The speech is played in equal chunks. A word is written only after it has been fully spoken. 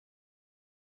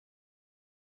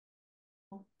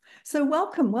So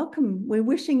welcome, welcome. We're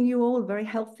wishing you all a very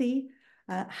healthy,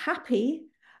 happy,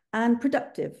 and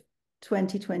productive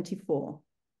 2024.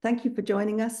 Thank you for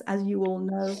joining us. As you all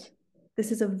know,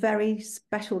 this is a very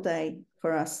special day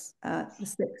for us, the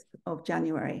 6th of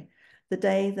January, the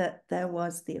day that there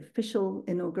was the official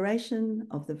inauguration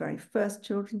of the very first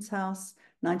Children's House,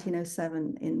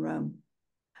 1907 in Rome.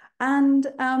 And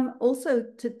also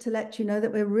to let you know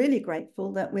that we're really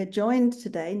grateful that we're joined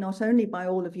today, not only by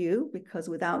all of you, because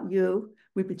without you,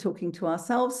 we'd be talking to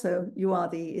ourselves. So you are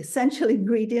the essential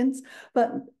ingredients,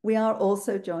 but we are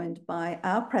also joined by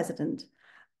our president,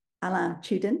 Alain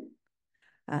Tschudin.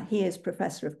 He is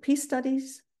Professor of Peace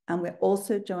Studies. And we're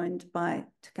also joined by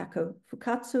Takako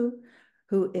Fukatsu,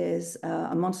 who is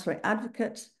a Montessori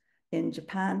advocate in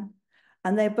Japan.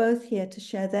 And they're both here to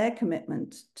share their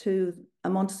commitment to a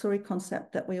Montessori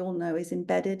concept that we all know is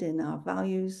embedded in our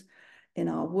values, in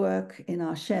our work, in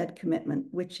our shared commitment,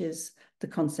 which is the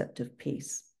concept of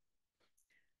peace.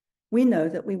 We know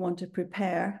that we want to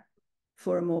prepare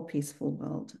for a more peaceful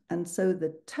world. And so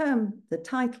the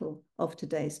title of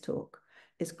today's talk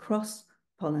is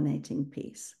Cross-Pollinating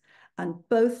Peace. And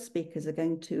both speakers are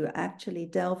going to actually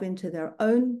delve into their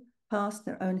own past,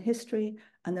 their own history,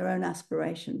 and their own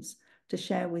aspirations to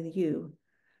share with you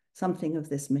something of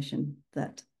this mission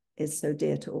that is so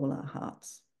dear to all our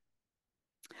hearts.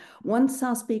 Once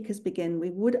our speakers begin, we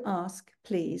would ask,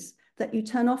 please, that you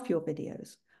turn off your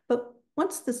videos. But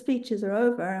once the speeches are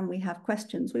over and we have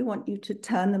questions, we want you to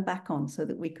turn them back on so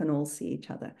that we can all see each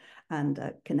other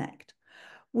and connect.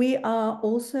 We are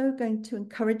also going to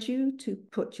encourage you to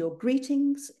put your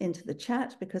greetings into the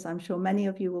chat because I'm sure many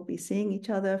of you will be seeing each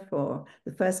other for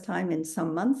the first time in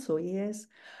some months or years.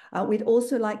 We'd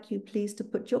also like you, please, to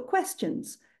put your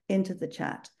questions into the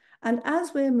chat. And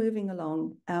as we're moving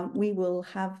along, we will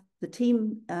have the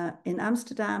team in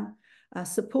Amsterdam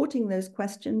supporting those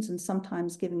questions and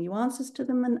sometimes giving you answers to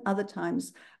them and other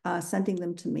times sending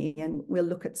them to me. And we'll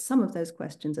look at some of those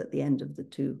questions at the end of the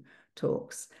two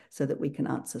talks so that we can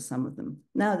answer some of them.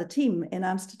 Now, the team in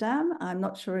Amsterdam, I'm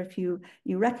not sure if you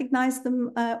recognize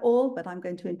them all, but I'm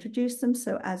going to introduce them.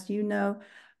 So as you know,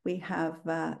 we have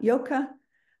Joka,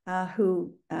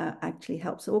 who actually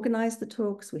helps organize the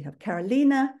talks. We have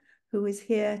Carolina, who is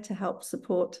here to help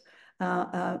support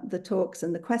the talks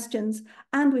and the questions.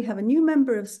 And we have a new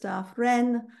member of staff,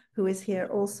 Ren, who is here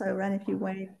also. Ren, if you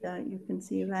wave, you can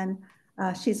see Ren.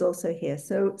 She's also here.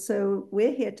 So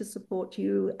we're here to support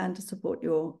you and to support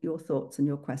your thoughts and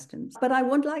your questions. But I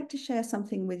would like to share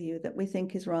something with you that we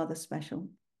think is rather special.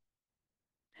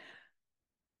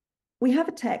 We have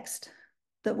a text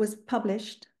that was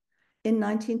published in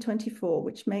 1924,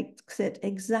 which makes it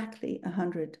exactly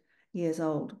 100 years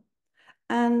old.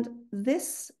 And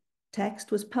this text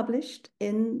was published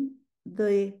in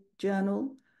the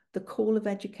journal, The Call of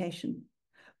Education,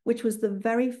 which was the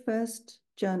very first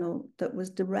journal that was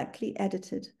directly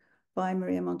edited by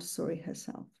Maria Montessori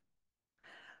herself.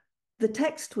 The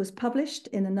text was published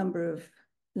in a number of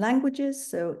languages,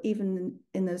 so even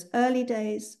in those early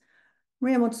days,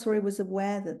 Maria Montessori was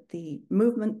aware that the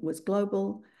movement was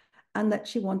global and that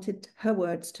she wanted her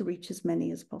words to reach as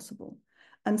many as possible.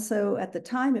 And so at the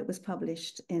time, it was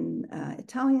published in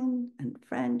Italian and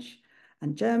French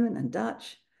and German and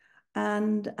Dutch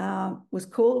and was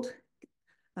called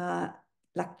La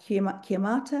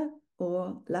Chiamata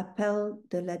or L'Appel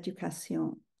de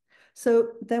l'Éducation. So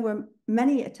there were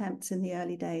many attempts in the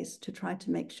early days to try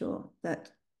to make sure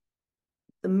that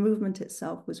the movement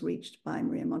itself was reached by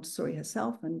Maria Montessori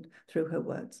herself and through her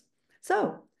words.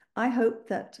 So I hope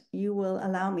that you will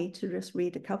allow me to just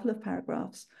read a couple of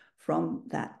paragraphs from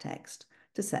that text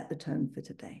to set the tone for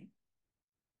today.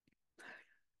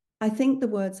 I think the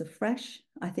words are fresh.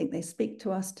 I think they speak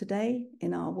to us today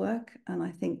in our work, and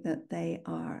I think that they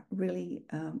are really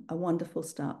a wonderful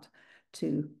start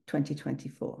to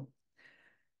 2024.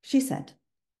 She said,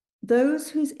 "Those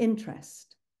whose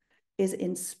interest is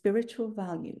in spiritual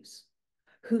values,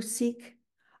 who seek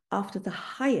after the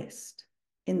highest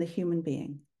in the human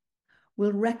being,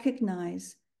 will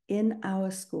recognize in our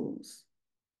schools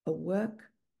a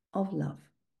work of love.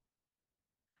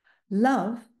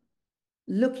 Love,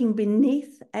 looking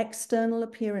beneath external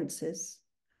appearances,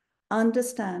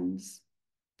 understands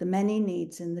the many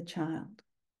needs in the child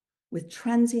with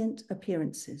transient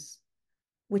appearances,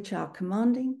 which are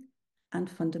commanding and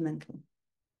fundamental.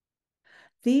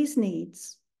 These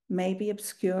needs may be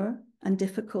obscure and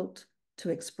difficult to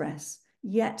express,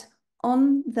 yet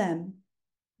on them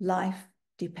life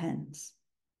depends.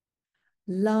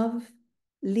 Love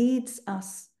leads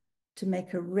us to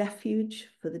make a refuge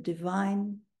for the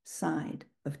divine side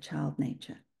of child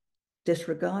nature,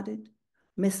 disregarded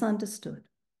misunderstood,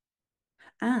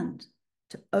 and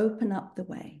to open up the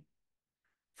way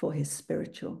for his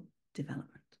spiritual development.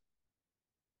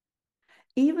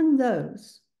 Even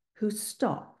those who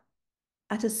stop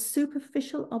at a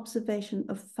superficial observation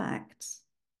of facts,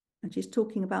 and she's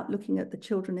talking about looking at the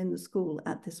children in the school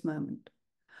at this moment,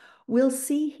 will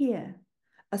see here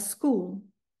a school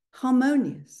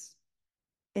harmonious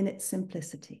in its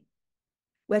simplicity,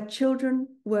 where children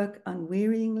work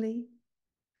unwearyingly,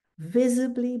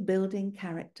 visibly building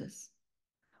characters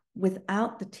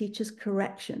without the teacher's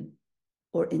correction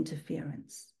or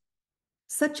interference.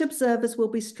 Such observers will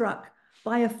be struck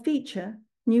by a feature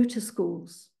new to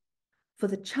schools, for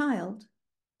the child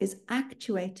is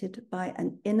actuated by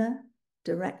an inner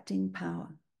directing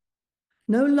power,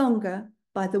 no longer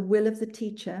by the will of the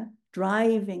teacher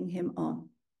driving him on.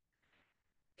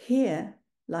 Here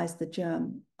lies the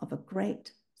germ of a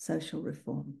great social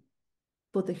reform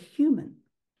for the human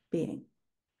being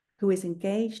who is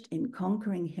engaged in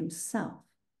conquering himself,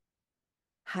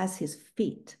 has his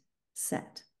feet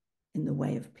set in the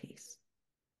way of peace.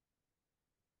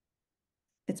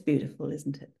 It's beautiful,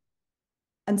 isn't it?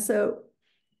 And so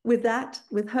with that,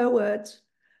 with her words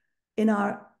in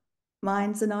our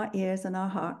minds and our ears and our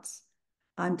hearts,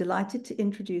 I'm delighted to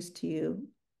introduce to you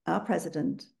our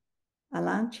president,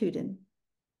 Alain Tschudin,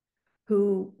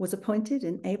 who was appointed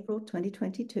in April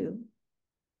 2022.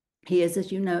 He is,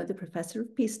 as you know, the Professor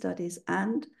of Peace Studies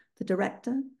and the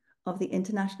Director of the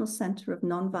International Centre of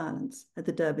Nonviolence at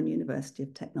the Durban University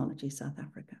of Technology, South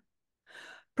Africa.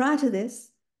 Prior to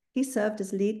this, he served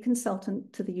as lead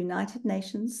consultant to the United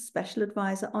Nations Special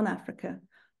Advisor on Africa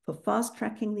for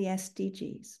fast-tracking the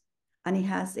SDGs, and he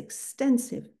has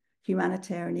extensive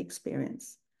humanitarian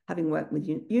experience, having worked with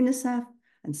UNICEF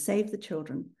and Save the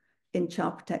Children in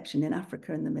child protection in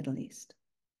Africa and the Middle East.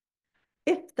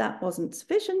 If that wasn't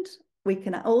sufficient, we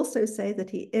can also say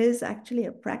that he is actually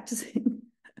a practicing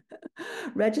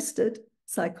registered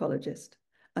psychologist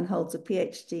and holds a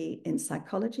PhD in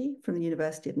psychology from the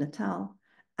University of Natal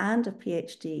and a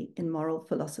PhD in moral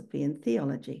philosophy and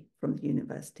theology from the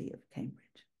University of Cambridge.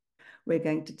 We're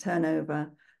going to turn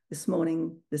over this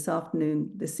morning, this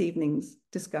afternoon, this evening's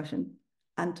discussion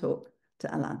and talk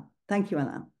to Alain. Thank you,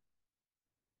 Alain.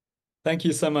 Thank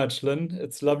you so much, Lynn.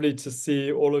 It's lovely to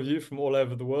see all of you from all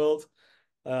over the world.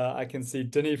 I can see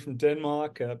Dinny from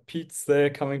Denmark, Pete's there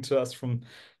coming to us from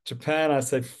Japan. I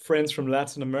say friends from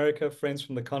Latin America, friends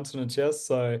from the continent, yes.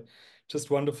 So just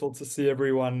wonderful to see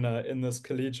everyone in this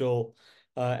collegial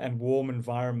and warm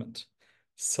environment.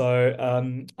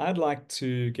 So I'd like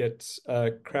to get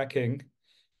cracking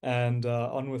and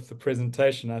on with the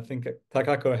presentation. I think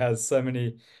Takako has so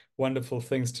many wonderful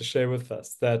things to share with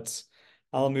us that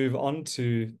I'll move on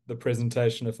to the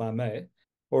presentation if I may.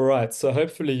 All right, so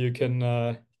hopefully you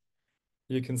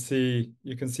can see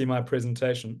my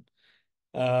presentation.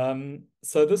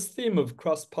 So this theme of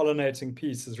cross-pollinating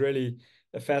peace is really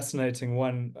a fascinating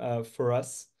one for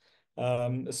us,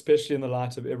 especially in the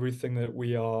light of everything that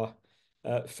we are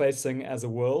facing as a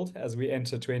world as we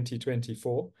enter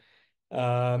 2024.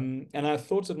 And I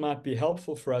thought it might be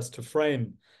helpful for us to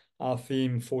frame our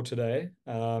theme for today.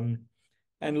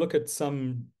 And look at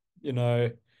some,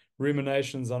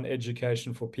 ruminations on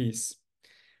education for peace.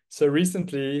 So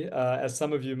recently, as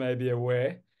some of you may be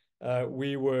aware,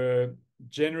 we were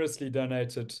generously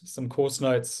donated some course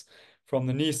notes from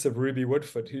the niece of Ruby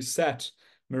Woodford, who sat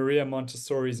Maria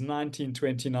Montessori's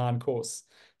 1929 course,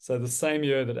 so the same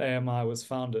year that AMI was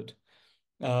founded.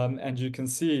 And you can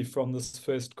see from this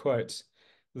first quote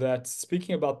that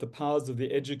speaking about the powers of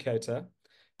the educator,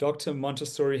 Dr.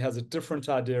 Montessori has a different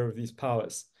idea of these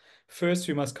powers. First,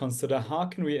 we must consider how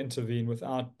can we intervene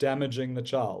without damaging the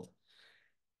child.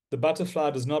 The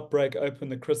butterfly does not break open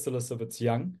the chrysalis of its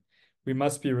young. We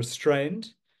must be restrained.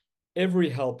 Every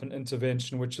help and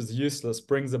intervention which is useless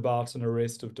brings about an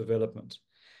arrest of development.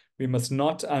 We must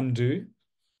not undo.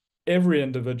 Every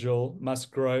individual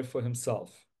must grow for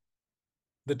himself.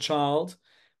 The child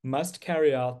must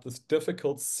carry out this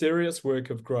difficult, serious work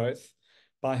of growth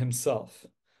by himself,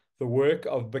 the work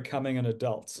of becoming an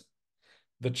adult.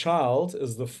 The child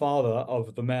is the father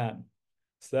of the man.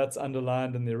 So that's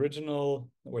underlined in the original,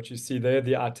 what you see there,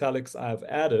 the italics I've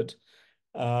added.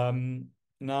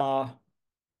 Now,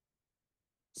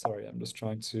 sorry, I'm just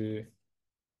trying to,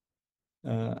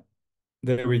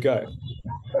 there we go.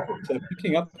 So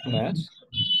picking up on that,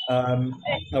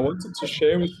 I wanted to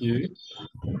share with you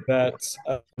that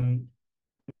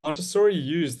Montessori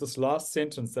used this last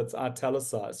sentence that's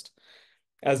italicized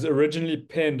as originally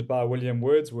penned by William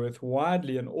Wordsworth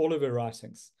widely in all of her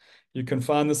writings. You can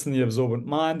find this in The Absorbent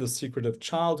Mind, The Secret of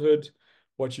Childhood,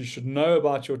 what you should know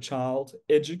about your child,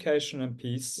 education and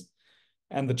peace,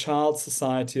 and the child,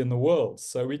 society, and the world.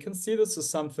 So we can see this as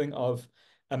something of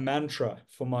a mantra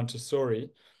for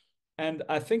Montessori. And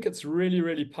I think it's really,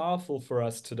 really powerful for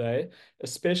us today,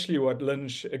 especially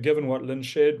given what Lynn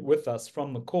shared with us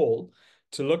from the call,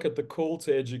 to look at the call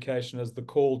to education as the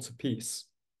call to peace.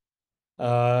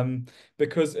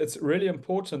 Because it's really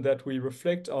important that we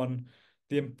reflect on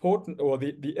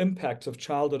the impact of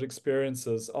childhood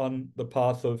experiences on the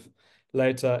path of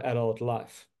later adult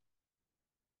life.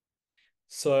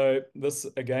 So this,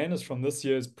 again, is from this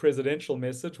year's presidential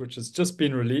message, which has just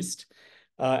been released.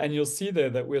 And you'll see there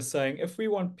that we're saying, if we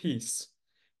want peace,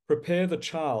 prepare the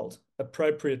child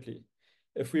appropriately.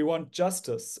 If we want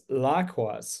justice,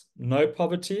 likewise, no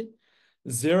poverty,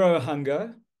 zero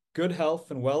hunger, good health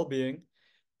and well-being,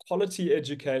 quality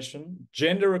education,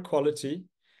 gender equality,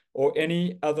 or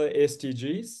any other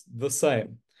SDGs, the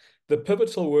same. The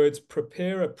pivotal words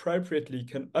prepare appropriately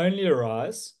can only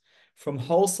arise from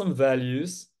wholesome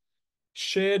values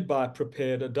shared by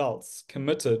prepared adults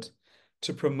committed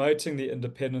to promoting the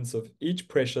independence of each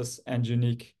precious and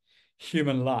unique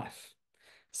human life.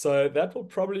 So that will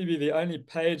probably be the only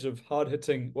page of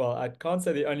hard-hitting, well, I can't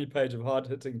say the only page of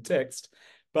hard-hitting text,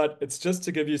 but it's just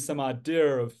to give you some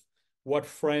idea of what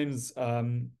frames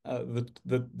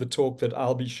the talk that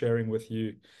I'll be sharing with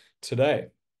you today.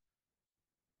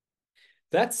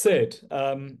 That said,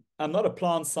 I'm not a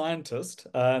plant scientist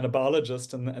and a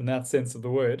biologist in that sense of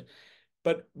the word,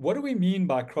 but what do we mean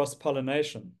by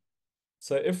cross-pollination?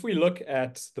 So if we look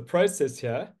at the process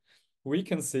here, we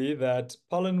can see that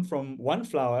pollen from one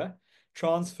flower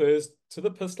transfers to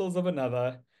the pistils of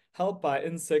another, helped by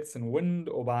insects and wind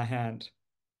or by hand.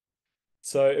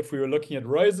 So if we were looking at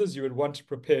roses, you would want to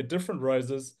prepare different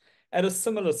roses at a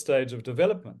similar stage of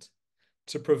development.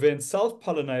 To prevent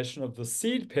self-pollination of the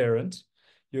seed parent,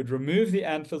 you'd remove the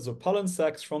anthers or pollen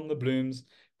sacs from the blooms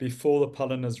before the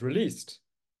pollen is released.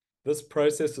 This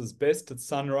process is best at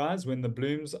sunrise when the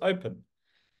blooms open.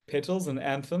 Petals and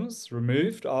anthems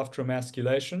removed after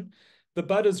emasculation, the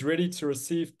bud is ready to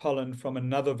receive pollen from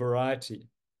another variety.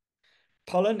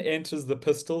 Pollen enters the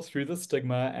pistil through the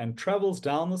stigma and travels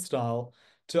down the style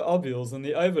to ovules in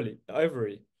the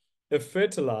ovary. If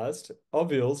fertilized,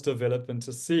 ovules develop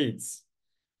into seeds.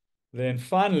 Then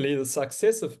finally, the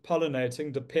success of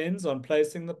pollinating depends on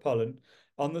placing the pollen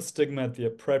on the stigma at the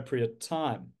appropriate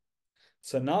time.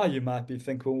 So now you might be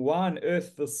thinking, well, why on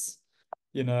earth this,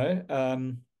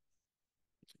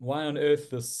 why on earth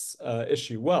this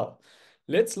issue? Well,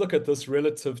 let's look at this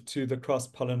relative to the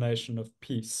cross-pollination of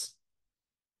peace.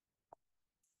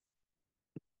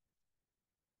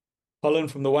 Pollen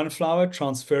from the one flower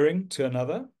transferring to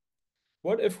another.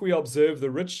 What if we observe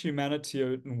the rich humanity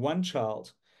in one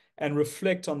child and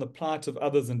reflect on the plight of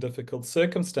others in difficult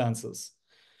circumstances?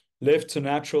 Left to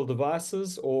natural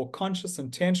devices or conscious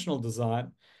intentional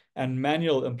design and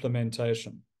manual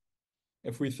implementation.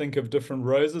 If we think of different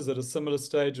roses at a similar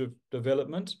stage of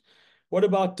development, what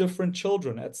about different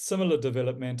children at similar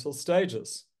developmental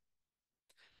stages?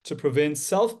 To prevent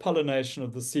self-pollination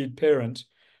of the seed parent,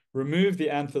 remove the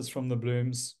anthers from the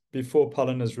blooms before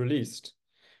pollen is released.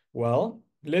 Well,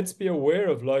 let's be aware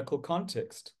of local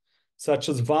context, such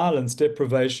as violence,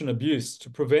 deprivation, abuse, to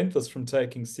prevent this from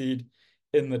taking seed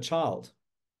in the child.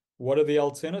 What are the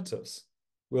alternatives?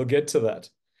 We'll get to that.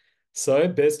 So,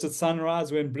 best at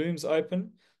sunrise when blooms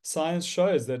open, science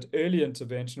shows that early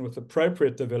intervention with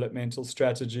appropriate developmental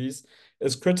strategies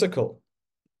is critical.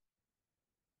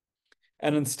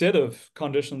 And instead of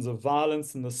conditions of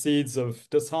violence and the seeds of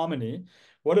disharmony,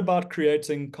 what about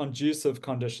creating conducive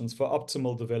conditions for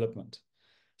optimal development?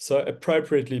 So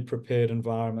appropriately prepared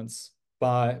environments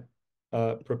by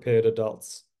prepared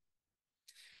adults.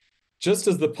 Just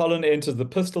as the pollen enters the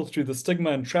pistil through the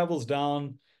stigma and travels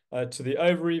down to the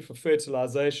ovary for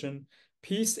fertilization,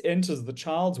 peace enters the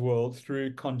child's world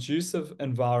through conducive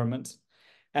environment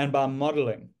and by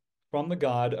modeling from the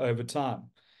guide over time.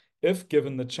 If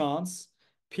given the chance,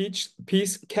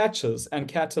 peace catches and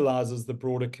catalyzes the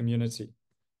broader community.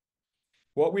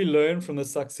 What we learn from the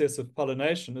success of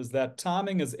pollination is that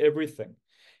timing is everything,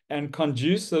 and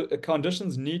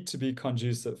conditions need to be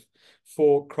conducive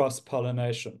for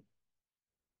cross-pollination.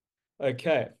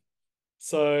 Okay,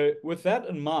 so with that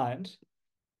in mind,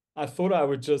 I thought I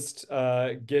would just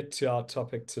get to our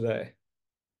topic today.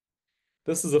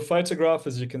 This is a photograph.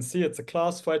 As you can see, it's a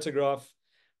class photograph.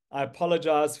 I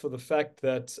apologize for the fact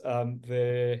that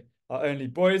there are only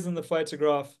boys in the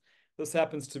photograph. This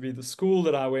happens to be the school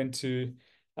that I went to.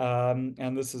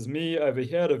 And this is me over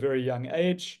here at a very young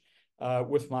age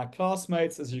with my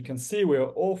classmates. As you can see, we're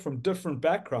all from different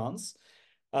backgrounds.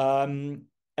 And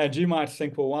And you might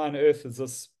think, well, why on earth is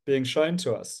this being shown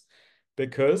to us?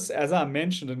 Because, as I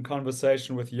mentioned in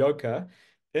conversation with Yoka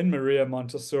in Maria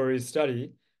Montessori's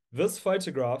study, this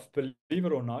photograph, believe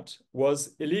it or not,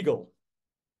 was illegal.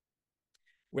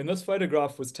 When this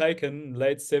photograph was taken,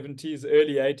 late 70s,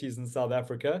 early 80s in South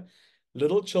Africa,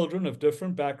 little children of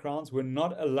different backgrounds were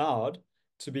not allowed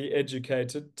to be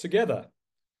educated together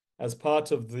as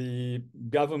part of the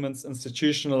government's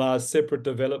institutionalized separate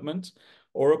development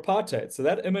or apartheid. So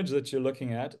that image that you're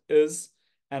looking at is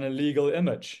an illegal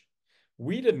image.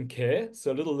 We didn't care.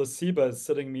 So little Lasiba is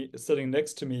sitting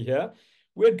next to me here.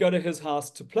 We'd go to his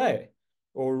house to play.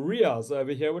 Or Riaz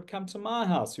over here would come to my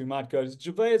house. We might go to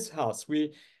Javed's house.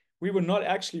 We were not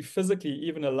actually physically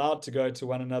even allowed to go to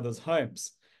one another's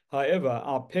homes. However,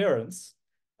 our parents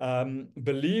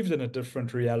believed in a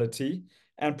different reality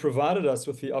and provided us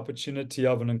with the opportunity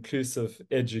of an inclusive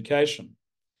education.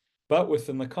 But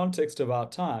within the context of our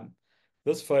time,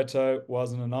 this photo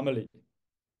was an anomaly.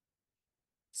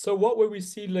 So what were we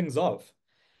seedlings of?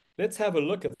 Let's have a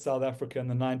look at South Africa in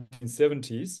the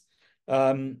 1970s.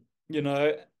 You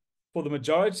know, for the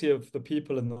majority of the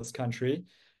people in this country,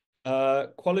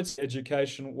 quality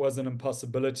education was an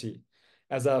impossibility,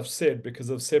 as I've said, because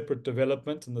of separate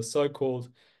development and the so-called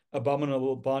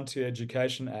Abominable Bantu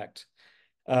Education Act.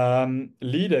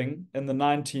 Leading in the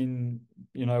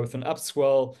with an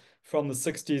upswell from the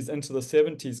 60s into the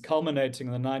 70s, culminating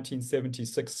in the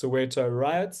 1976 Soweto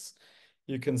riots.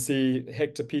 You can see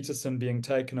Hector Peterson being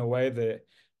taken away there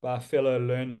by a fellow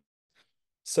learner.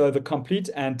 So the complete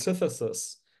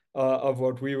antithesis of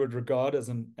what we would regard as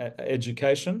an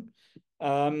education,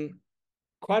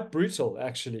 quite brutal,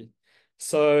 actually.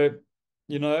 So,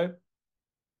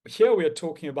 here we are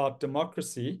talking about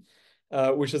democracy,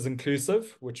 which is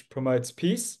inclusive, which promotes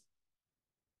peace,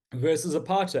 versus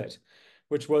apartheid,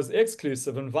 which was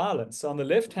exclusive and violent. So on the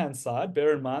left-hand side,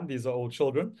 bear in mind, these are all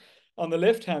children. On the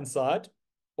left-hand side,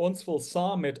 ons wil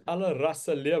saam met alle rasse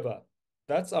lewe.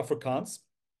 That's Afrikaans,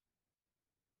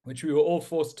 which we were all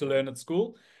forced to learn at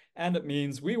school. And it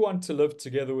means we want to live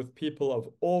together with people of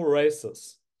all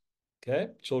races. Okay,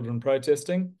 children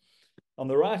protesting. On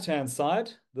the right-hand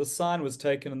side, this sign was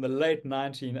taken in the late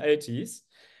 1980s.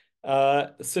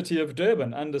 City of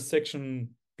Durban, under section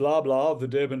blah blah of the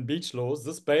Durban beach laws,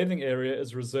 this bathing area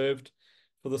is reserved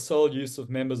for the sole use of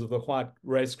members of the white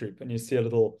race group. And you see a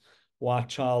little white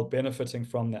child benefiting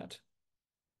from that.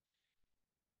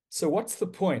 So what's the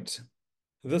point?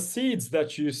 The seeds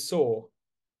that you saw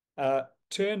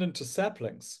turned into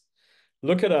saplings.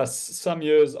 Look at us some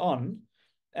years on,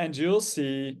 and you'll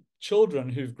see children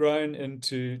who've grown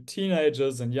into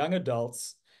teenagers and young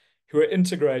adults who are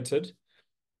integrated,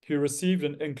 who received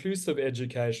an inclusive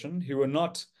education, who were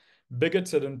not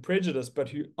bigoted and prejudiced, but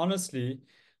who honestly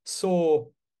saw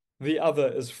the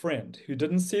other as friend, who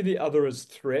didn't see the other as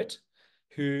threat,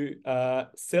 who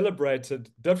celebrated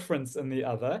difference in the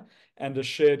other and a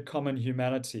shared common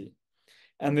humanity.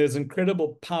 And there's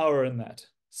incredible power in that.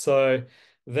 So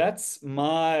that's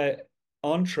my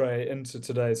entree into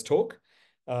today's talk,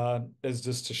 is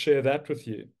just to share that with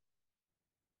you.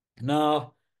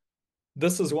 Now,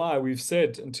 this is why we've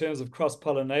said, in terms of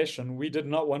cross-pollination, we did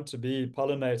not want to be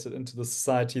pollinated into the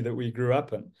society that we grew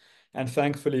up in. And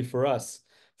thankfully for us,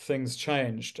 things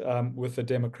changed with the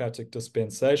democratic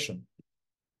dispensation.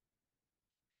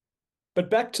 But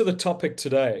back to the topic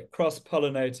today,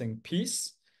 cross-pollinating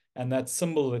peace. And that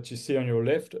symbol that you see on your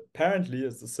left apparently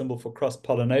is the symbol for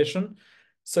cross-pollination.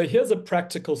 So here's a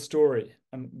practical story.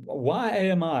 And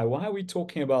why AMI? Why are we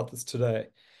talking about this today?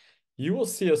 You will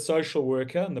see a social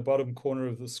worker in the bottom corner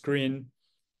of the screen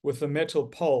with a metal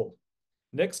pole.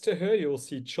 Next to her, you will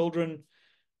see children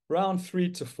around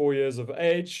 3 to 4 years of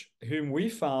age, whom we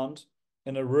found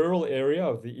in a rural area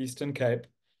of the Eastern Cape,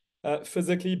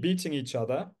 physically beating each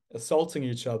other, assaulting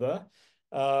each other,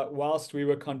 whilst we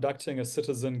were conducting a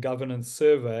citizen governance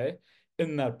survey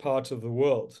in that part of the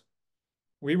world.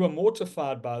 We were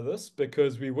mortified by this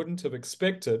because we wouldn't have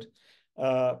expected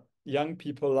young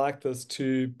people like this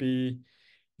to be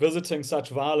visiting such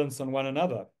violence on one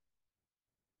another.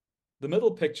 The middle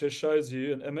picture shows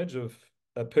you an image of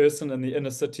a person in the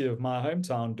inner city of my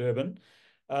hometown, Durban,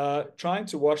 trying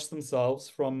to wash themselves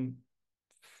from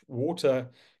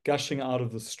water gushing out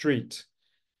of the street.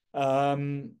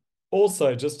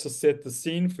 Also, just to set the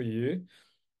scene for you,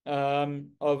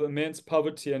 of immense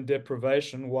poverty and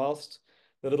deprivation, whilst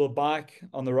the little bike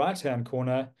on the right-hand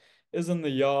corner is in the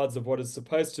yards of what is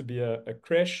supposed to be a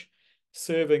creche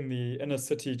serving the inner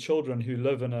city children who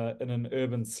live in an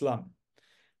urban slum.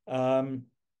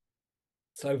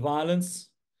 So violence,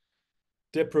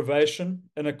 deprivation,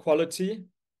 inequality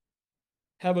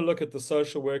Have a look at the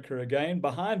social worker again.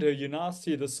 Behind her, you now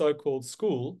see the so-called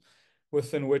school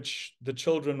within which the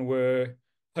children were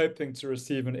hoping to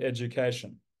receive an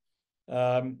education.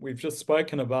 We've just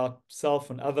spoken about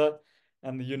self and other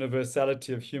and the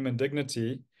universality of human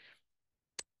dignity.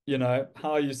 You know,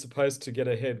 how are you supposed to get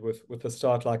ahead with a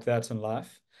start like that in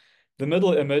life? The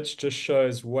middle image just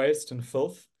shows waste and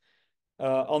filth.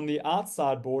 On the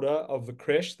outside border of the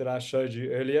creche that I showed you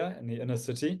earlier in the inner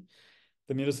city,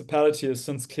 the municipality has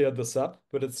since cleared this up,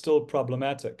 but it's still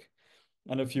problematic.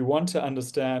 And if you want to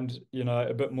understand, you know,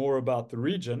 a bit more about the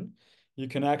region, you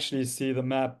can actually see the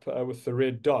map with the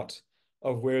red dot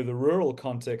of where the rural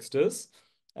context is,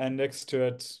 and next to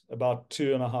it, about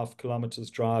 2.5 kilometers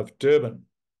drive, Durban.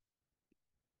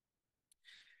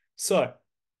 So,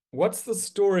 what's the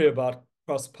story about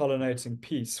cross-pollinating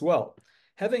peace? Well,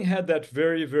 having had that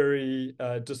very, very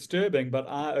disturbing but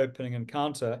eye-opening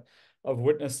encounter of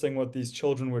witnessing what these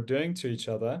children were doing to each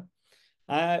other,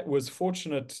 I was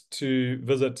fortunate to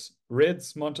visit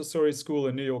Red's Montessori school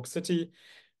in New York City,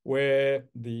 where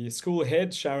the school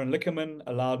head, Sharon Lickerman,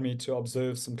 allowed me to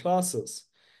observe some classes.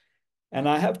 And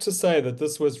I have to say that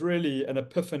this was really an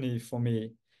epiphany for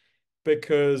me,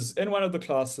 because in one of the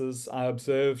classes, I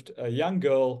observed a young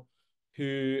girl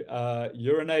who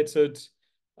urinated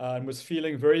and was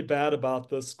feeling very bad about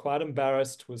this, quite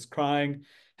embarrassed, was crying,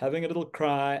 having a little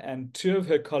cry, and two of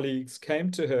her colleagues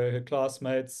came to her, her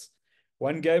classmates.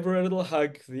 One gave her a little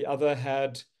hug, the other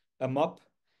had a mop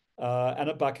and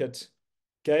a bucket,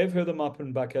 gave her the mop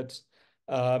and bucket.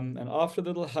 And after the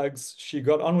little hugs, she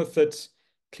got on with it,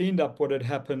 cleaned up what had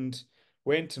happened,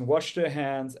 went and washed her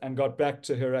hands, and got back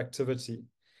to her activity.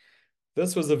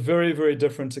 This was a very, very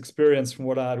different experience from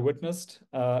what I had witnessed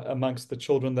amongst the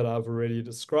children that I've already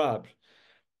described.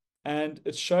 And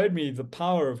it showed me the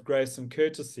power of grace and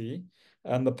courtesy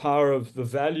and the power of the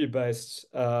value-based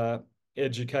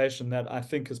education that I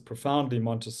think is profoundly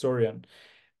Montessorian,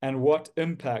 and what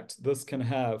impact this can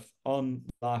have on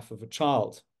the life of a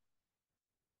child.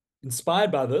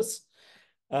 Inspired by this,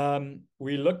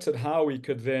 we looked at how we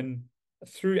could then,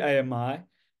 through AMI,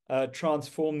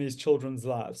 transform these children's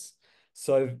lives.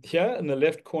 So here in the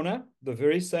left corner, the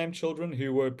very same children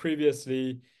who were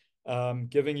previously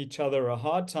giving each other a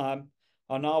hard time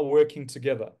are now working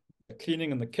together,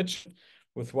 cleaning in the kitchen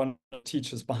with one of the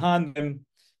teachers behind them.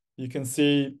 You can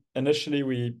see initially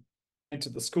we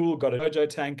entered the school, got a JoJo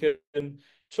tank in.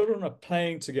 Children are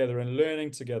playing together and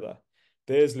learning together.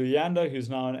 There's Luyanda, who's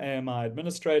now an AMI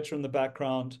administrator in the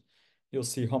background. You'll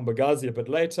see Hombagazi a bit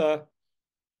later.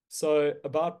 So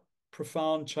about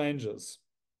profound changes.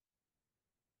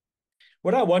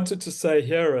 What I wanted to say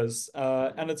here is,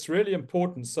 and it's really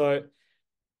important, so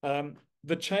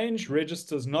the change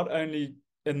registers not only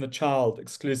in the child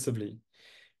exclusively.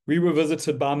 We were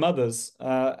visited by mothers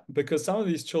because some of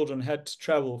these children had to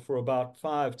travel for about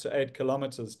 5 to 8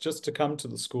 kilometers just to come to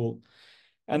the school.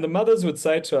 And the mothers would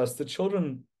say to us, the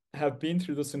children have been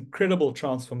through this incredible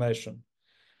transformation.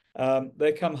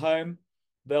 They come home,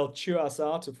 they'll chew us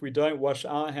out if we don't wash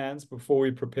our hands before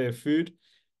we prepare food.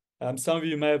 Some of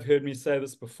you may have heard me say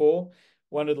this before.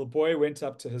 One little boy went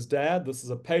up to his dad. This is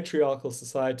a patriarchal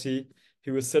society. He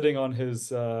was sitting on his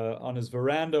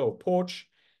veranda or porch,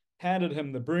 handed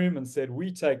him the broom and said,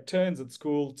 "We take turns at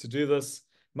school to do this.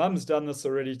 Mum's done this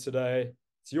already today.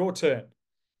 It's your turn."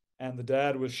 And the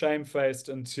dad was shamefaced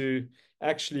into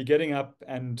actually getting up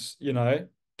and, you know,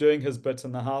 doing his bit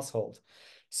in the household.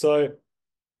 So,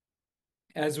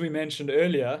 as we mentioned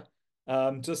earlier,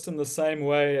 just in the same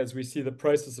way as we see the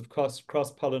process of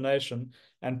cross-pollination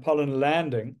and pollen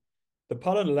landing, the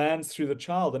pollen lands through the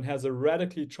child and has a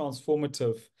radically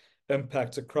transformative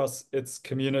impact across its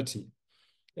community.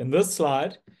 In this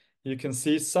slide, you can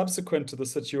see, subsequent to the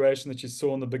situation that you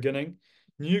saw in the beginning,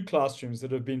 new classrooms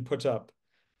that have been put up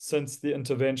since the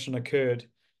intervention occurred.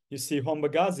 You see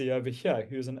Hombagazi over here,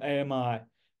 who's an AMI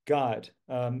guide,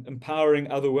 empowering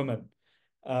other women.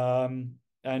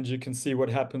 And you can see what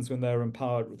happens when they're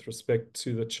empowered with respect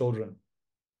to the children.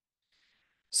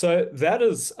 So that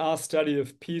is our study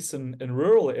of peace in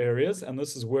rural areas, and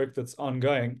this is work that's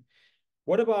ongoing.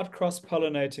 What about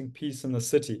cross-pollinating peace in the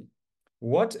city?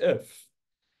 What if?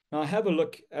 Now have a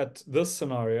look at this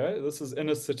scenario. This is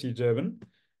inner city Durban.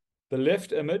 The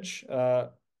left image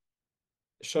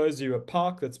shows you a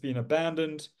park that's been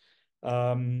abandoned.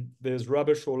 There's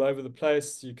rubbish all over the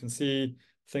place. You can see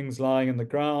things lying in the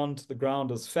ground. The ground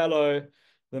is fallow.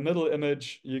 The middle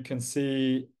image, you can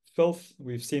see filth.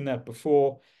 We've seen that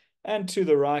before. And to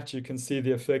the right, you can see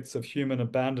the effects of human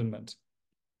abandonment.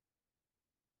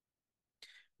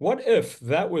 What if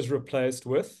that was replaced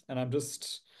with, and I'm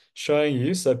just showing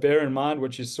you, so bear in mind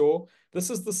what you saw, This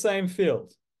is the same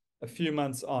field a few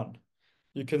months on.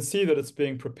 You can see that it's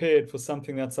being prepared for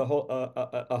something that's a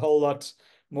whole lot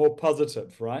more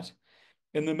positive, right?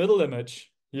 In the middle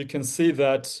image, you can see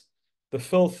that the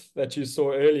filth that you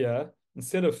saw earlier,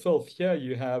 instead of filth, here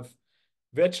you have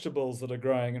vegetables that are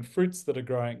growing and fruits that are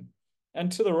growing.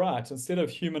 And to the right, instead of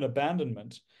human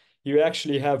abandonment, you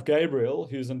actually have Gabriel,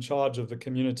 who's in charge of the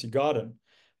community garden,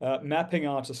 mapping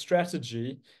out a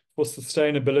strategy for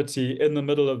sustainability in the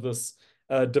middle of this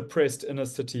depressed inner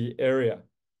city area.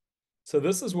 So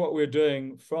this is what we're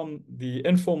doing from the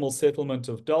informal settlement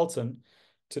of Dalton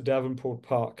to Davenport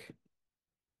Park.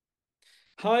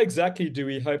 How exactly do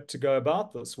we hope to go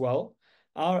about this? Well,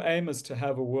 our aim is to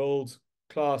have a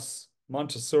world-class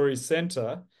Montessori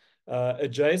center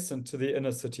adjacent to the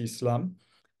inner city slum,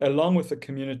 along with a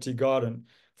community garden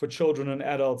for children and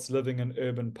adults living in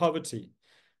urban poverty.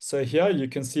 So here you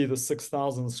can see the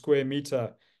 6,000 square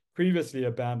meter previously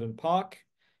abandoned park.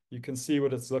 You can see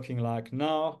what it's looking like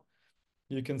now.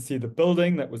 You can see the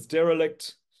building that was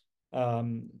derelict.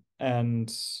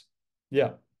 And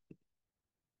yeah.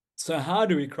 So how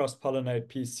do we cross-pollinate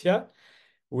peace here?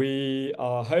 We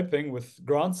are hoping with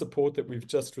grant support that we've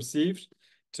just received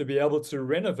to be able to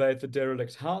renovate the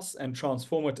derelict house and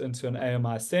transform it into an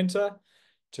AMI center,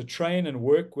 to train and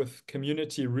work with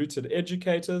community-rooted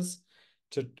educators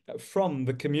from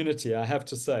the community, I have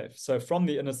to say. So from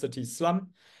the inner city slum,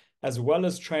 as well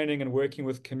as training and working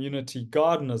with community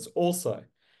gardeners also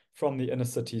from the inner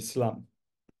city slum.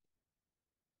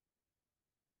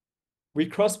 We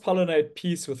cross-pollinate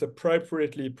peace with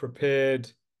appropriately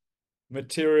prepared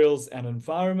materials and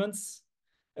environments,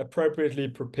 appropriately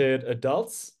prepared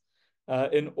adults,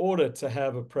 in order to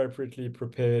have appropriately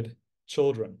prepared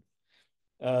children.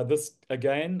 This,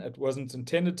 again, it wasn't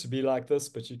intended to be like this,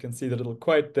 but you can see that little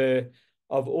quote there,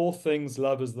 of all things,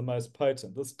 love is the most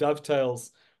potent. This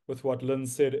dovetails with what Lynn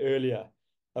said earlier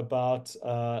about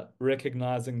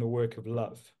recognizing the work of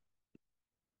love.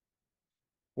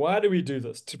 Why do we do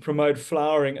this? To promote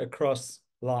flowering across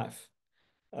life.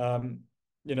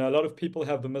 You know, a lot of people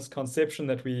have the misconception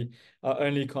that we are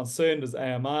only concerned as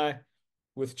AMI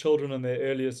with children in their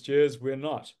earliest years. We're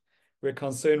not. We're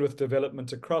concerned with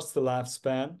development across the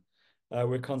lifespan.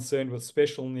 We're concerned with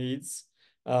special needs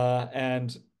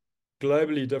and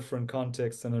globally different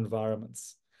contexts and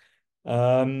environments.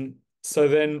 So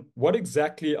then what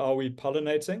exactly are we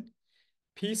pollinating?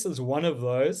 Peace is one of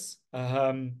those,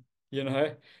 you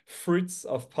know, fruits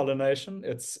of pollination.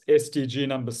 It's SDG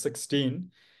number 16.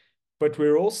 But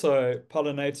we're also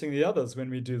pollinating the others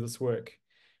when we do this work.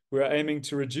 We're aiming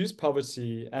to reduce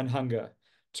poverty and hunger,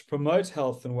 to promote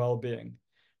health and well-being.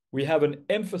 We have an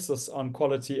emphasis on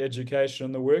quality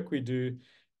education. The work we do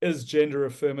is gender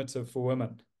affirmative for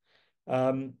women.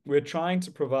 We're trying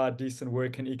to provide decent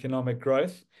work and economic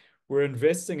growth. We're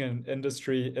investing in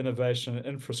industry, innovation, and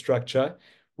infrastructure.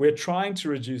 We're trying to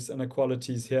reduce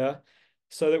inequalities here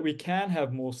so that we can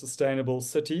have more sustainable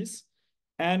cities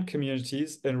and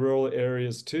communities in rural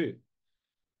areas too.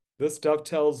 This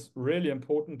dovetails really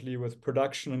importantly with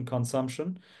production and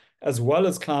consumption, as well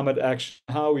as climate action,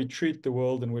 how we treat the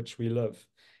world in which we live.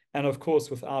 And of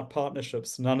course, without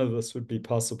partnerships, none of this would be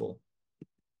possible.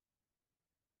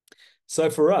 So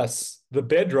for us, the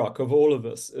bedrock of all of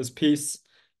this is peace,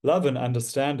 love, and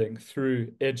understanding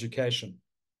through education.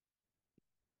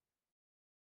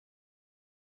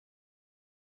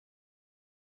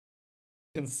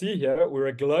 You can see here, we're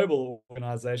a global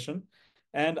organization,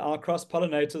 and our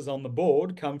cross-pollinators on the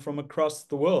board come from across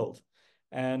the world.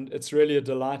 And it's really a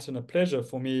delight and a pleasure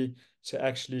for me to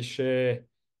actually share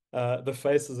the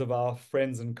faces of our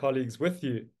friends and colleagues with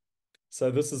you.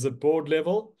 So this is at board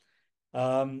level.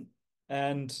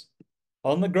 And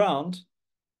on the ground,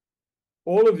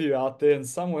 all of you out there in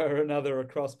some way or another are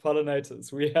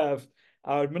cross-pollinators. We have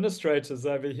our administrators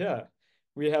over here.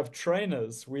 We have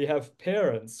trainers, we have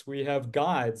parents, we have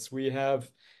guides, we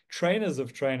have trainers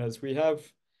of trainers. We have,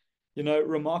 you know,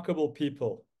 remarkable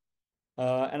people.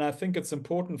 And I think it's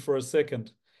important for a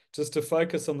second just to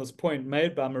focus on this point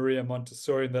made by Maria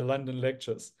Montessori in the London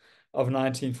Lectures of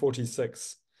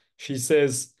 1946. She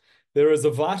says, there is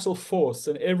a vital force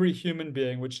in every human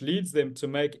being which leads them to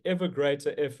make ever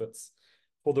greater efforts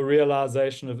for the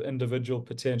realization of individual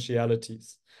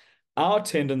potentialities. Our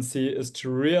tendency is to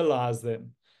realize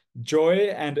them.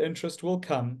 Joy and interest will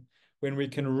come when we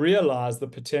can realize the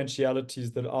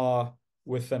potentialities that are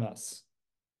within us.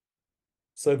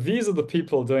 So these are the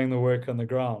people doing the work on the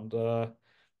ground,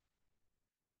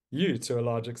 you to a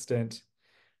large extent.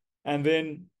 And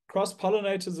then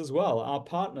cross-pollinators as well, our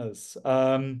partners.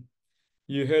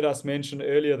 You heard us mention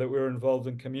earlier that we're involved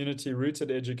in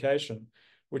community-rooted education.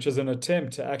 which is an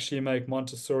attempt to actually make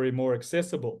Montessori more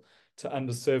accessible to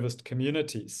underserviced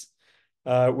communities.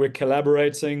 We're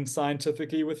collaborating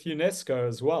scientifically with UNESCO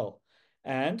as well.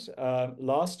 And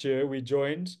last year, we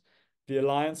joined the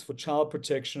Alliance for Child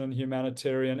Protection and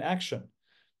Humanitarian Action.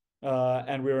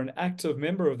 And we're an active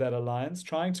member of that alliance,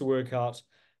 trying to work out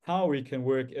how we can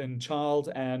work in child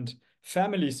and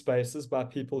family spaces by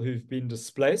people who've been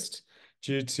displaced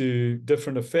due to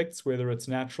different effects, whether it's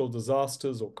natural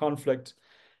disasters or conflict.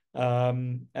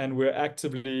 And we're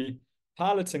actively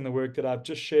piloting the work that I've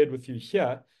just shared with you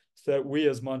here so that we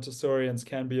as Montessorians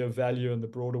can be of value in the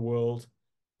broader world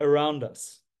around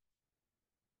us.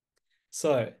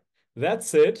 So that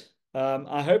said,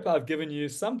 I hope I've given you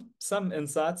some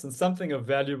insights and something of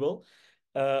value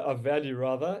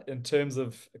rather, in terms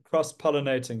of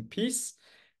cross-pollinating peace.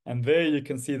 And there you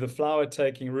can see the flower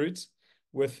taking root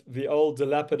with the old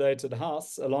dilapidated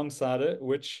house alongside it,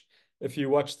 which, if you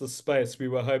watch the space, we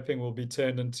were hoping will be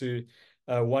turned into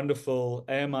a wonderful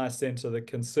AMI center that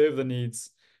can serve the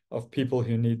needs of people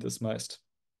who need this most.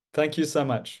 Thank you so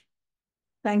much.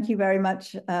 Thank you very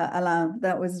much, Alain.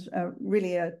 That was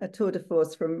really a tour de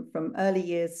force from early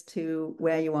years to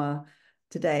where you are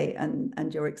today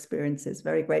and your experiences.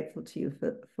 Very grateful to you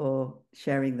for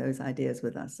sharing those ideas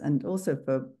with us, and also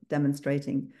for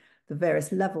demonstrating the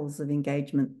various levels of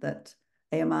engagement that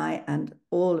AMI and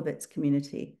all of its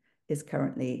community is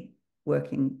currently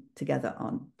working together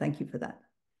on. Thank you for that.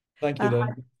 Thank you,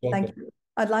 Dan. Thank you.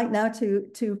 I'd like now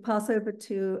to pass over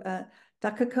to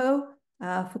Takako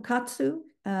Fukatsu.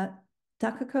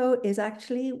 Takako is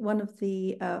actually one of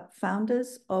the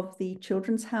founders of the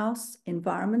Children's House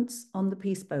Environments on the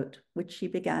Peace Boat, which she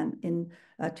began in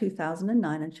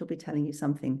 2009, and she'll be telling you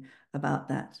something about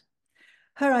that.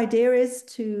 Her idea is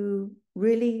to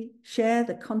really share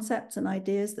the concepts and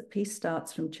ideas that peace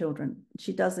starts from children.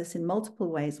 She does this in multiple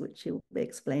ways, which she'll be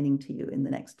explaining to you in the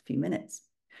next few minutes.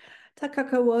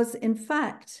 Takako was, in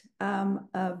fact,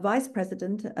 a vice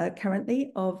president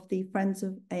currently of the Friends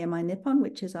of AMI Nippon,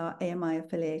 which is our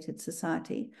AMI-affiliated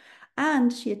society.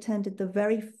 And she attended the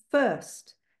very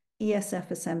first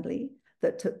ESF assembly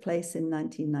that took place in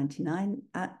 1999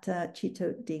 at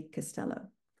Cito di Castello.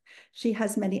 She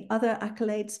has many other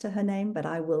accolades to her name, but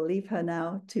I will leave her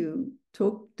now to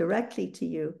talk directly to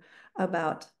you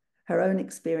about her own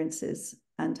experiences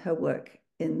and her work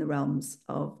in the realms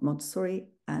of Montessori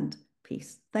and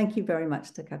peace. Thank you very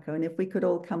much, Takako. And if we could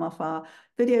all come off our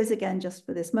videos again just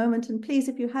for this moment. And please,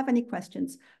 if you have any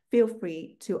questions, feel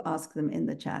free to ask them in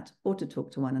the chat or to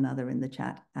talk to one another in the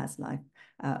chat as life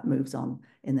moves on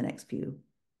in the next few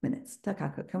minutes.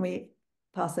 Takako, can we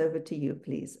pass over to you,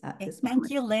 please, at this moment?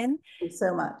 Thank you, Lynn. Thank you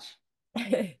so much.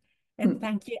 And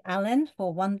thank you, Alan,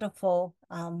 for wonderful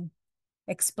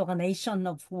explanation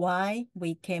of why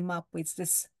we came up with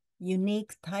this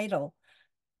unique title.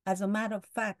 As a matter of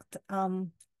fact,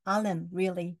 Alan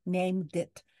really named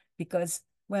it, because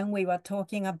when we were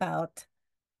talking about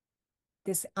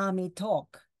this AMI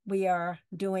talk, we are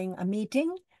doing a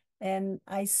meeting, and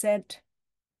I said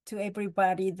to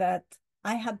everybody that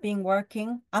I have been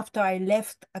working, after I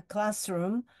left a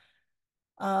classroom,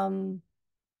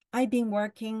 I've been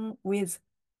working with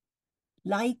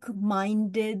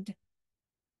like-minded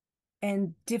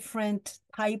and different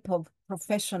type of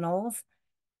professionals,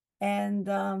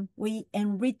 and we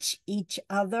enrich each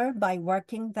other by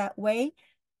working that way.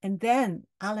 And then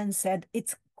Alan said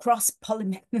it's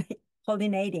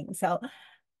cross-pollinating. So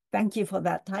thank you for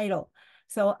that title.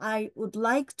 So I would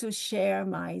like to share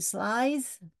my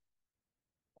slides.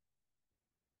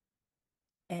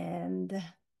 And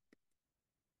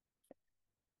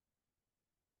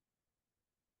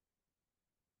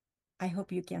I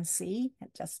hope you can see.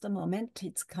 Just a moment,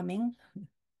 it's coming.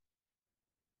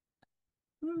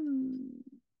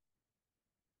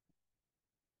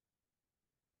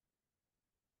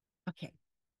 Okay.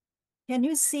 Can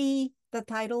you see the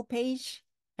title page?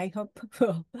 I hope.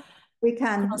 We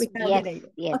can. Yes,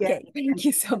 yes. Okay, thank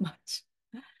you so much.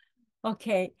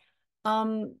 Okay.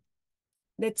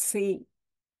 Let's see.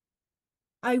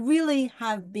 I really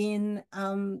have been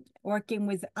working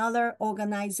with other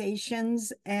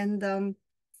organizations, and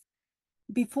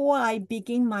before I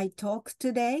begin my talk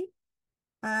today,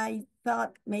 I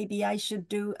thought maybe I should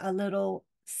do a little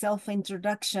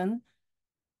self-introduction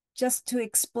just to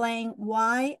explain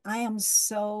why I am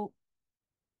so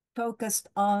focused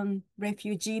on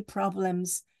refugee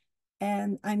problems,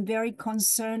 and I'm very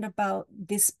concerned about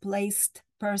displaced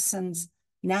persons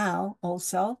now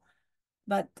also.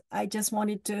 But I just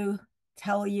wanted to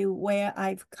tell you where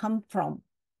I've come from.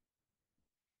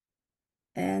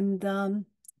 And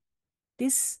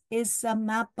this is a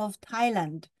map of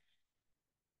Thailand.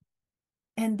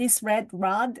 And this red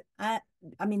rod, I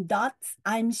mean dots,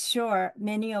 I'm sure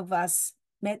many of us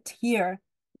met here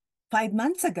 5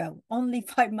 months ago, only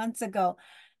 5 months ago.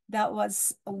 That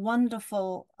was a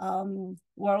wonderful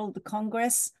World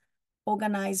Congress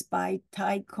organized by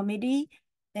Thai committee.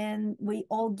 And we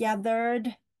all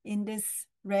gathered in this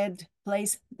red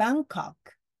place,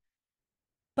 Bangkok.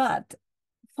 But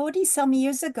 40 some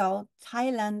years ago,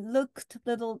 Thailand looked a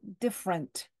little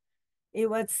different. It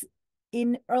was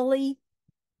in early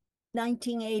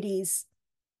 1980s.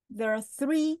 There are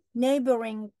 3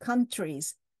 neighboring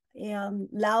countries,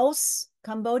 Laos,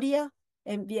 Cambodia,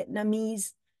 and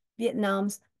Vietnam's.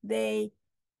 They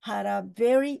had a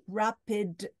very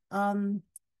rapid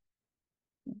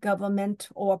government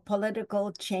or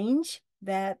political change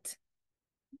that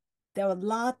there were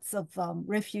lots of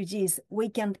refugees. We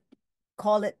can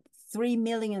call it 3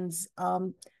 million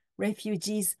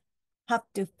refugees have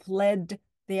to fled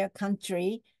their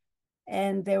country,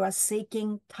 and they were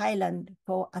seeking Thailand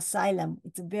for asylum.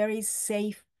 It's a very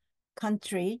safe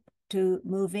country to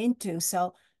move into.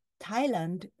 So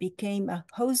Thailand became a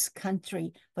host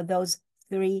country for those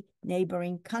 3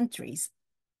 neighboring countries.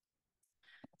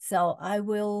 So I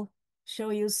will show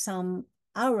you some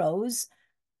arrows.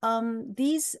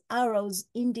 These arrows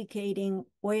indicating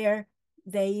where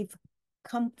they've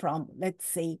come from. Let's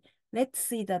see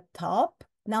the top,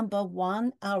 number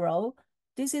 1 arrow.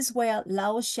 This is where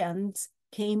Laotians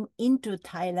came into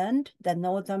Thailand, the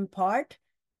northern part,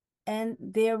 and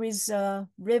there is a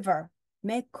river,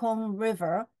 Mekong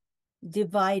River,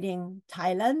 dividing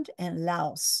Thailand and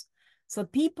Laos. So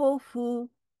people who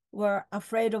were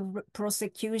afraid of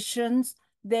prosecutions,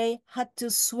 they had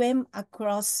to swim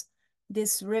across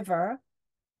this river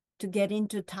to get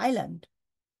into Thailand.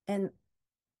 And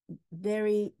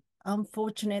very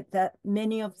unfortunate that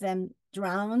many of them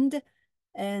drowned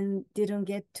and didn't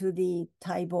get to the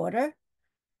Thai border.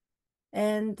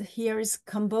 And here's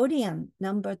Cambodian,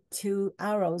 number 2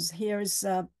 arrows. Here's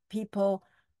people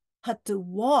had to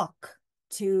walk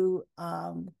to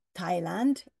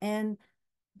Thailand, and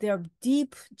there are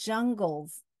deep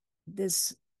jungles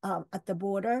this at the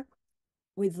border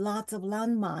with lots of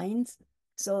landmines.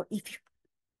 So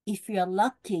if you're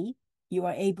lucky, you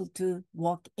are able to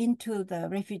walk into the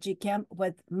refugee camp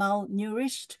with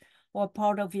malnourished or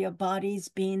part of your body's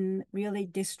been really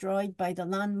destroyed by the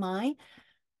landmine.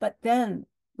 But then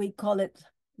we call it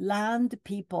land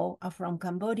people are from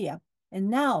Cambodia. And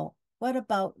now, what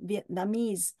about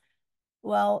Vietnamese?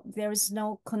 Well, there is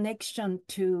no connection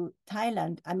to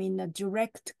Thailand. I mean, a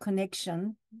direct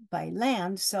connection by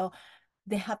land. So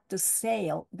they have to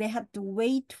sail. They have to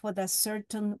wait for the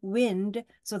certain wind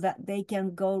so that they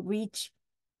can go reach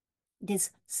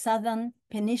this southern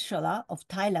peninsula of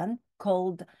Thailand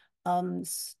called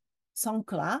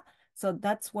Songkhla. So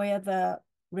that's where the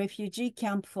refugee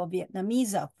camp for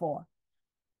Vietnamese are for.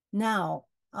 Now,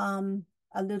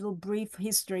 a little brief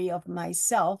history of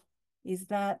myself is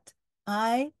that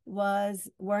I was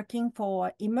working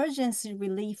for emergency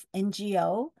relief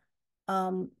NGO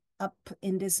up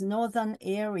in this northern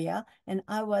area, and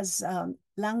I was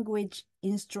language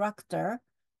instructor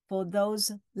for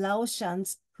those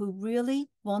Laotians who really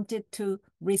wanted to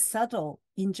resettle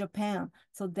in Japan.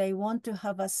 So they want to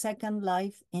have a second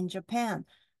life in Japan.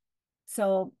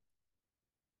 So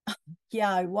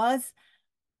yeah, I was,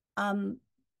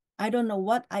 I don't know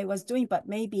what I was doing, but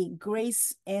maybe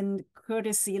grace and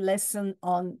courtesy lesson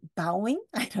on bowing,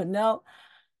 I don't know.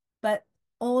 But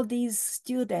all these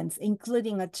students,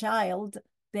 including a child,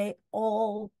 they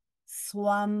all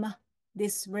swam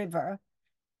this river.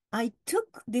 I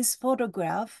took this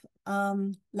photograph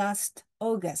last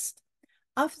August.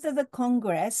 After the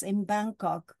Congress in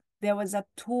Bangkok, there was a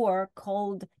tour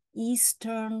called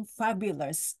Eastern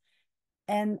Fabulous.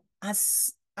 And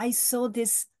as I saw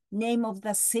this name of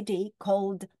the city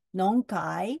called Nong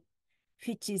Khai,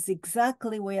 which is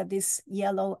exactly where this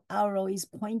yellow arrow is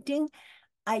pointing,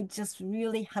 I just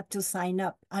really had to sign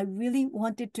up. I really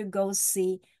wanted to go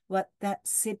see what that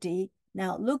city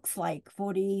now looks like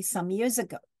 40 some years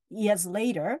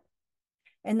later.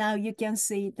 And now you can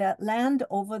see that land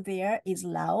over there is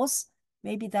Laos.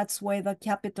 Maybe that's where the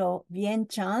capital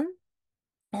Vientiane,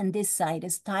 and this side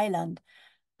is Thailand.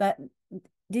 But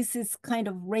this is kind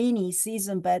of rainy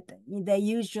season, but they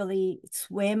usually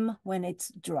swim when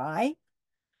it's dry.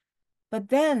 But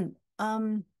then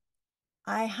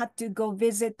I had to go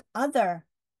visit other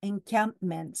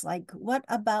encampments. Like, what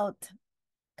about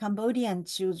Cambodian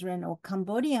children or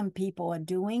Cambodian people are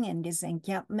doing in this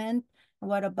encampment?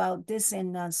 What about this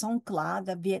in Songkhla,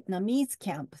 the Vietnamese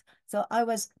camp? So I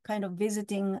was kind of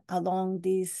visiting along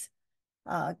this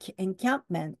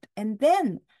encampment. And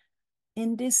then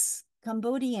in this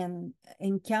Cambodian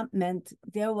encampment,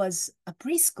 there was a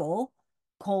preschool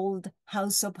called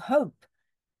House of Hope,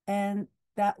 and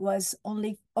that was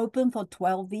only open for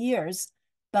 12 years,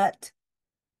 but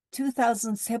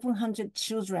 2,700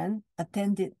 children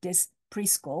attended this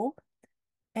preschool,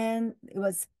 and it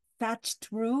was thatched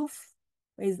roof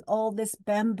with all this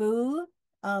bamboo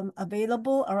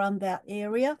available around that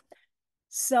area.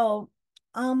 So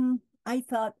I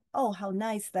thought, oh, how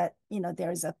nice that,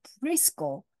 there's a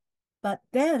preschool. But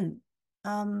then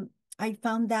I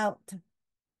found out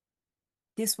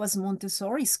this was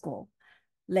Montessori school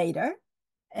later.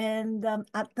 And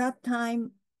at that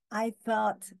time, I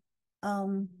thought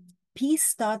peace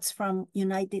starts from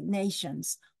United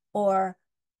Nations or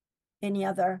any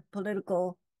other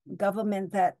political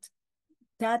government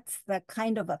that's the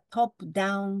kind of a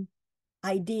top-down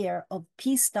idea of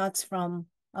peace starts from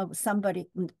somebody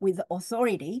with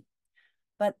authority.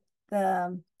 But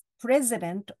the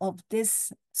president of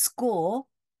this school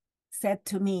said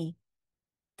to me,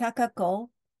 Takako,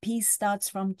 peace starts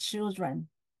from children.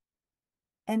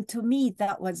 And to me,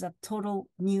 that was a total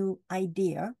new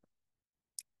idea.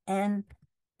 And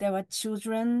there were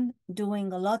children doing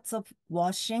lots of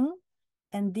washing,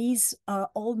 and these are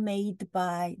all made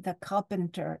by the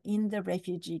carpenter in the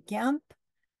refugee camp.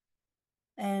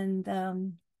 And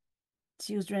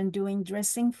children doing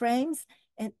dressing frames,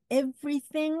 and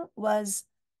everything was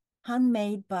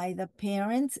handmade by the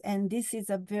parents. And this is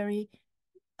a very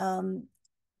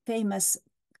famous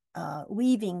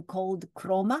weaving called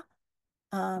kroma.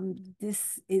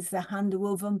 This is a hand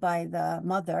woven by the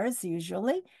mothers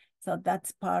usually. So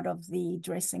that's part of the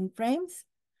dressing frames.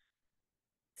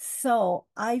 So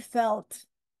I felt,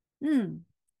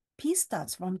 peace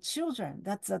starts from children.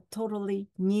 That's a totally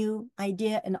new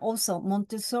idea. And also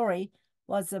Montessori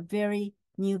was a very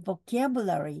new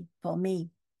vocabulary for me.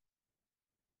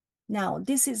 Now,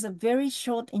 this is a very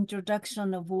short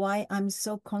introduction of why I'm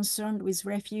so concerned with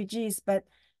refugees, but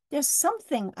there's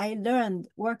something I learned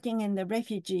working in the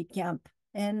refugee camp,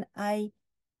 and I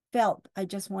felt I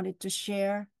just wanted to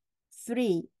share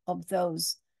 3 of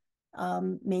those,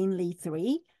 mainly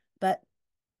 3, but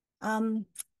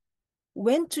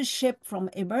when to shift from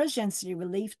emergency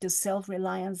relief to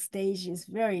self-reliance stage is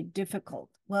very difficult.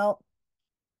 Well,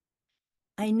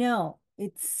 I know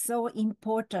it's so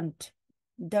important.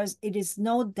 It is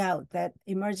no doubt that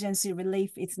emergency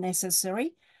relief is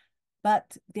necessary,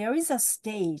 but there is a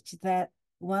stage that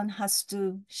one has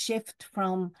to shift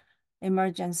from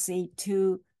emergency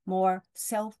to more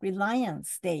self-reliance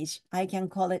stage. I can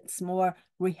call it more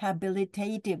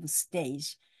rehabilitative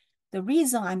stage. The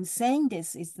reason I'm saying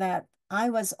this is that I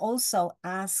was also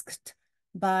asked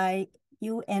by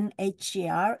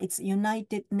UNHCR, it's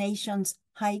United Nations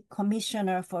High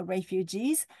Commissioner for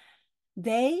Refugees.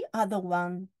 They are the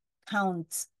one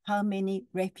counts how many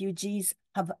refugees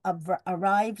have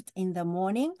arrived in the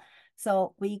morning.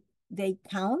 So they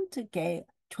count, okay,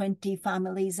 20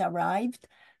 families arrived.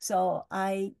 So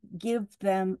I give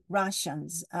them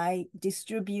rations. I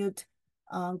distribute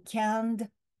canned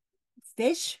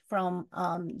fish from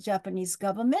Japanese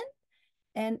government.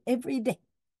 And every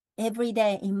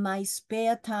day in my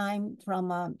spare time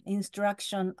from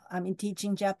instruction,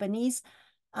 teaching Japanese,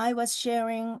 I was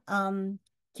sharing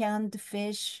canned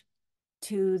fish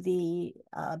to the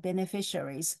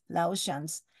beneficiaries,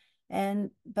 Laotians.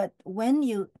 But when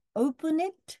you open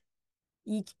it,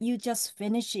 you just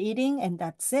finish eating and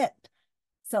that's it.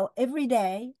 So every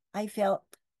day I felt,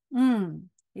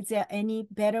 is there any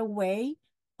better way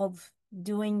of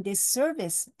doing this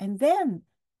service? And then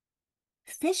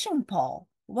fishing pole.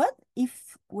 What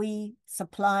if we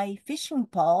supply fishing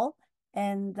pole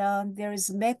and there is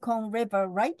Mekong River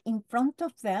right in front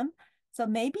of them? So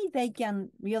maybe they can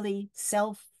really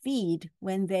self-feed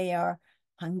when they are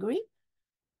hungry.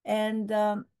 And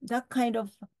that kind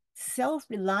of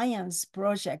self-reliance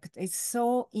project is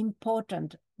so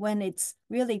important when it's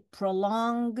really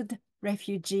prolonged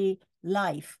refugee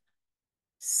life.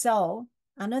 So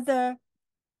another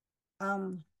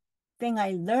thing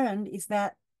I learned is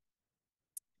that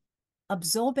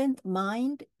absorbent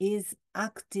mind is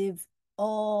active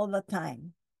all the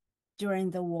time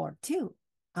during the war too,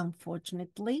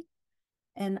 unfortunately.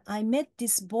 And I met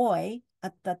this boy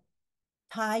at the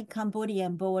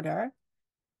Thai-Cambodian border,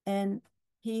 and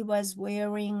he was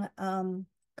wearing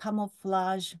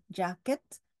camouflage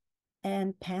jacket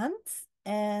and pants,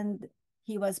 and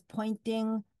he was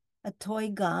pointing a toy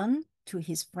gun to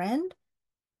his friend.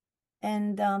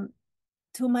 And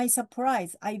to my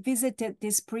surprise, I visited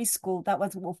this preschool. That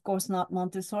was, of course, not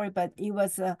Montessori, but it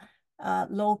was a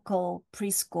local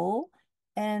preschool.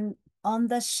 And on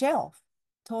the shelf,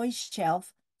 toy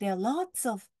shelf, there are lots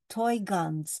of toy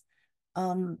guns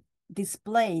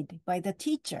displayed by the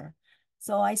teacher.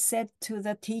 So I said to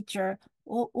the teacher,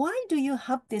 well, why do you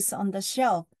have this on the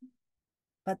shelf?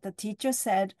 But the teacher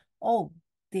said, oh,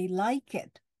 they like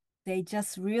it. They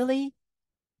just really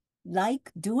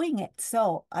like doing it.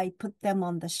 So I put them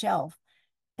on the shelf.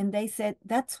 And they said,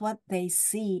 that's what they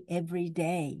see every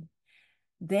day.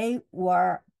 They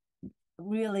were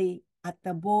really at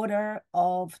the border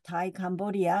of Thai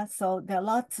Cambodia. So there are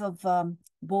lots of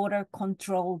border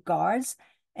control guards.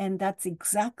 And that's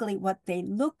exactly what they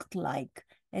looked like.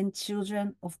 And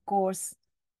children, of course,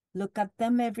 look at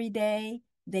them every day.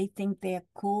 They think they're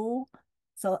cool.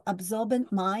 So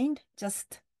absorbent mind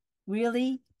just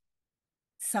really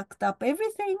sucked up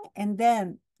everything. And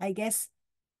then I guess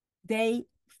they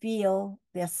feel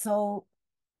they're so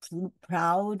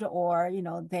proud, or, you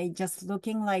know, they just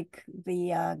looking like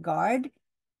the guard.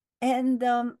 And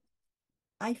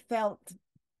I felt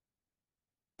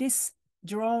this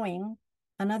drawing,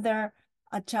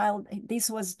 a child, this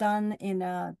was done in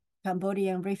a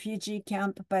Cambodian refugee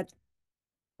camp, but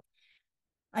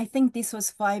I think this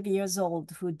was 5 years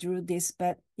old who drew this.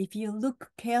 But if you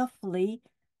look carefully,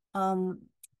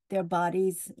 their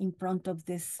bodies in front of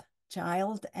this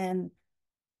child, and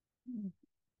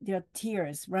there are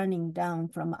tears running down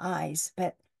from eyes.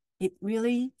 But it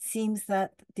really seems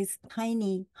that these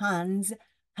tiny hands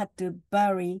had to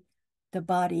bury the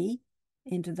body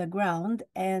into the ground,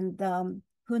 and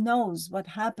who knows what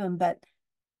happened. But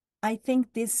I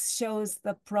think this shows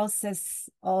the process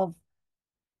of,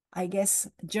 I guess,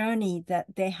 journey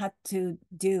that they had to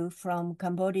do from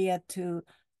Cambodia to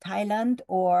Thailand,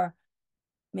 or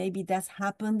maybe that's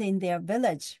happened in their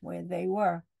village where they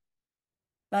were.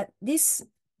 But this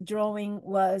drawing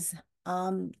was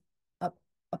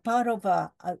a part of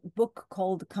a book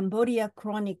called Cambodia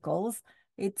Chronicles.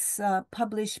 It's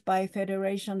published by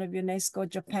Federation of UNESCO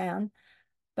Japan,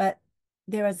 but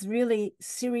there is really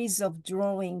series of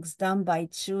drawings done by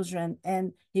children,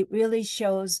 and it really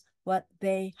shows what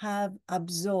they have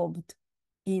absorbed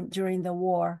during the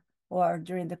war or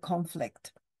during the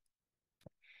conflict.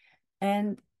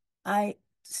 And I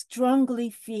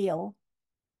strongly feel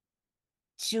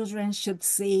children should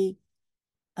see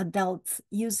adults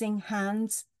using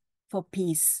hands for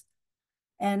peace.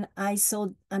 And I saw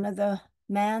another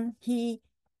man, he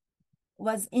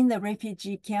was in the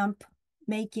refugee camp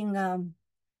making a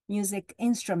music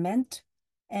instrument,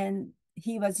 and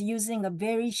he was using a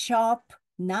very sharp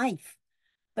knife,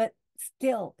 but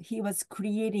still he was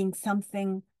creating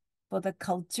something for the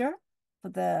culture, for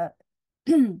the,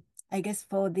 I guess,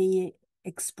 for the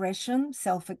expression,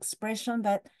 self-expression.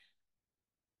 But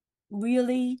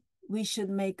really, we should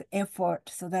make effort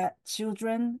so that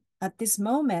children at this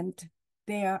moment,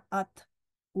 they are at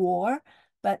war,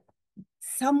 but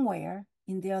somewhere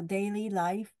in their daily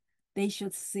life, they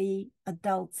should see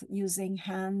adults using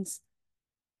hands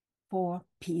for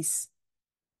peace.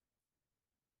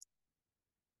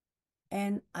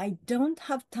 And I don't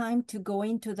have time to go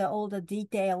into all the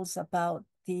details about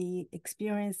the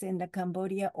experience in the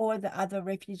Cambodia or the other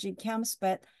refugee camps,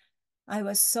 but I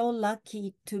was so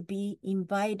lucky to be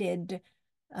invited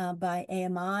by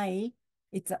AMI.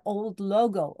 It's an old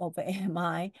logo of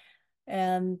AMI,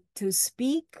 and to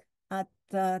speak at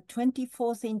the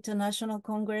 24th International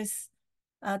Congress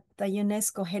at the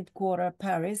UNESCO headquarters,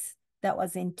 Paris. That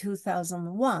was in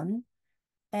 2001.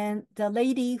 And the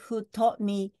lady who taught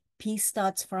me Peace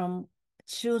Starts from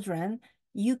Children,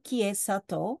 Yukie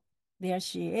Sato, there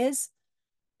she is.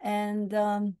 And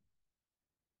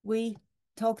we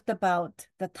talked about,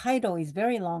 the title is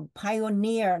very long,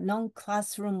 Pioneer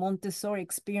Non-Classroom Montessori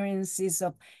Experiences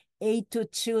of Aid to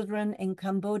Children in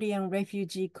Cambodian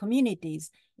Refugee Communities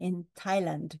in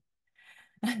Thailand.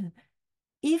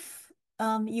 If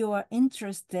you are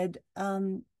interested,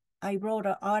 I wrote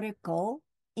an article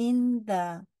in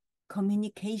the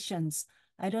Communications.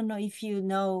 I don't know if you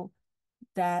know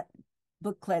that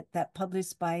booklet that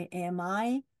published by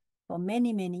AMI for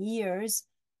many, many years.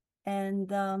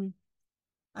 And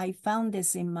I found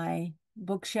this in my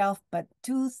bookshelf, but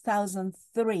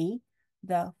 2003,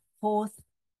 the fourth,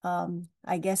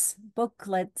 I guess,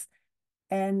 booklet.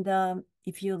 And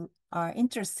if you are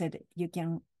interested, you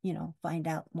can, find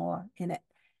out more in it.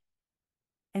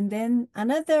 And then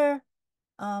another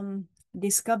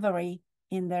discovery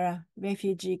in the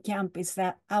refugee camp is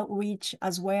that outreach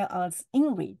as well as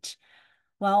inreach.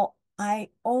 Well, I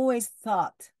always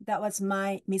thought, that was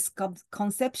my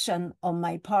misconception on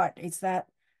my part, is that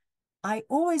I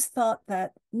always thought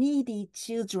that needy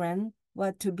children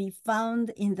were to be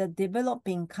found in the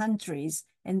developing countries,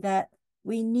 and that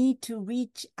we need to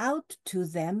reach out to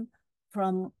them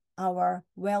from our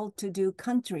well-to-do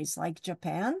countries like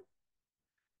Japan.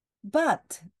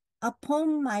 But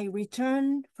upon my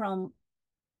return from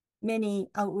many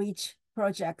outreach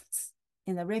projects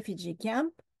in the refugee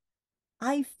camp,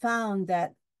 I found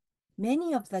that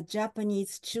many of the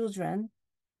Japanese children,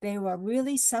 they were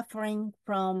really suffering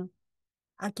from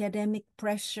academic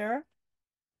pressure.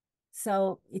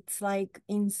 So it's like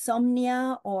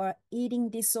insomnia or eating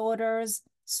disorders,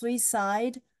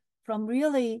 suicide from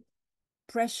really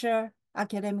pressure,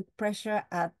 academic pressure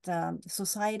at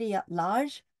society at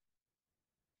large.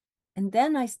 And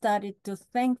then I started to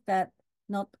think that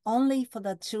not only for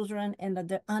the children in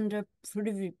the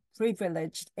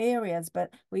underprivileged areas,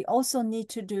 but we also need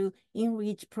to do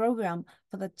in-reach program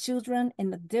for the children in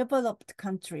the developed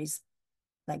countries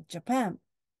like Japan.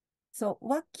 So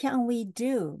what can we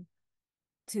do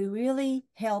to really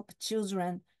help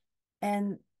children?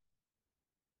 And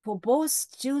for both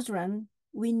children,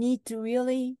 we need to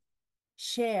really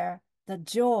share the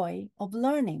joy of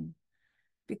learning,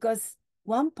 because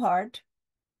one part,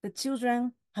 the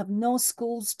children have no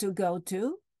schools to go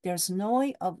to. There's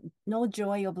no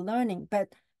joy of learning,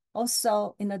 but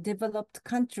also in the developed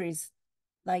countries,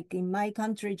 like in my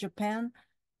country, Japan,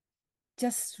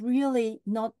 just really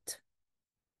not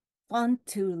fun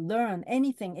to learn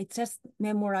anything. It's just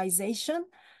memorization.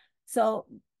 So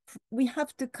we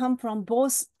have to come from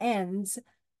both ends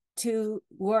to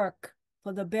work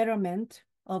for the betterment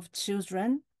of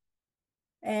children.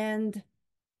 And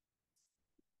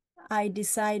I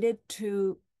decided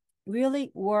to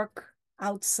really work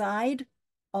outside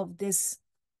of this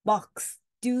box,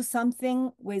 do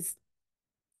something with,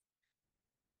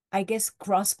 I guess,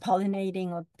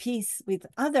 cross-pollinating or peace with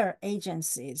other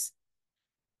agencies.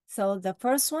 So the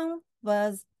first one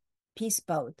was Peace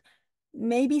Boat.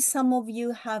 Maybe some of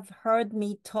you have heard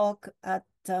me talk at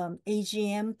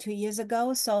AGM 2 years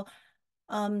ago. So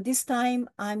this time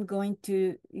I'm going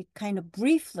to kind of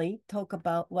briefly talk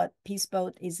about what Peace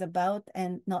Boat is about,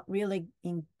 and not really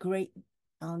in great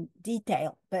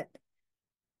detail. But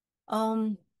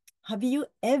have you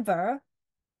ever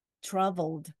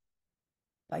traveled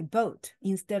by boat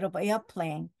instead of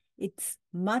airplane? It's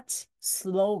much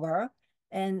slower,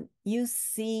 and you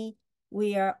see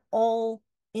we are all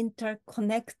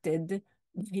interconnected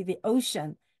with the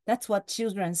ocean. That's what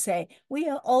children say. We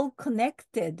are all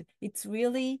connected. It's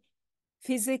really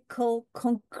physical,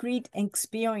 concrete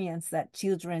experience that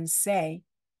children say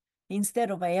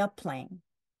instead of airplane.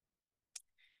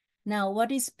 Now,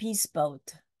 what is Peace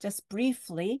Boat? Just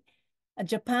briefly, a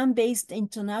Japan-based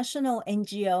international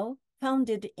NGO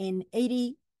founded in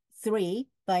 '83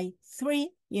 by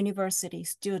 3 university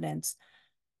students.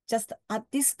 Just at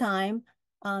this time,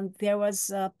 there was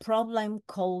a problem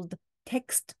called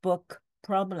textbook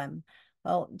problem.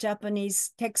 Well,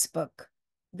 Japanese textbook,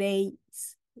 they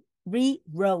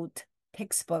rewrote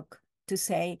textbook to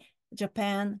say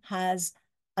Japan has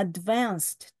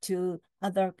advanced to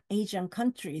other Asian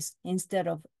countries instead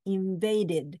of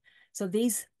invaded. So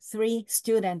these 3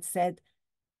 students said,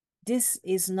 this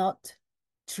is not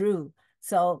true.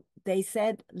 So they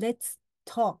said, let's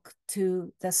talk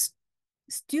to the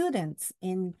students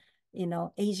in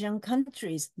Asian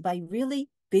countries by really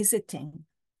visiting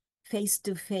face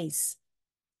to face,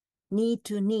 knee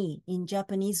to knee. In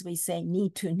Japanese, we say knee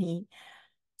to knee.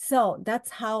 So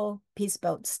that's how Peace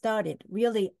Boat started,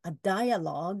 really a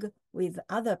dialogue with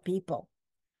other people.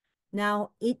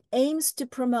 Now, it aims to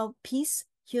promote peace,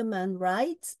 human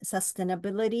rights,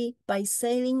 sustainability by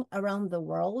sailing around the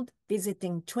world,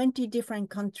 visiting 20 different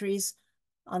countries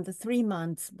on the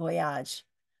 3-month voyage.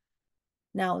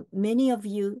 Now, many of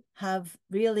you have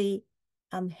really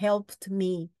helped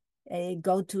me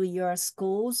go to your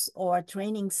schools or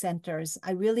training centers.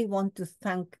 I really want to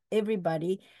thank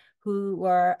everybody who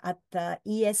were at the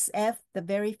ESF, the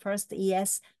very first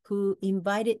ES, who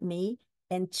invited me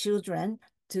and children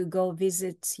to go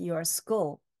visit your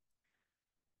school.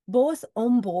 Both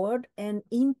onboard and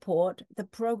import, the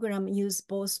program use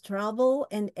both travel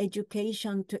and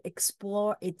education to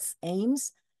explore its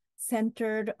aims,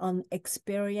 centered on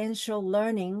experiential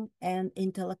learning and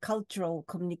intercultural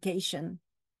communication.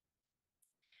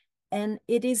 And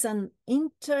it is an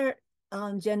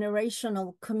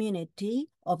intergenerational community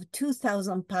of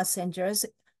 2,000 passengers,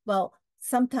 well,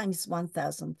 sometimes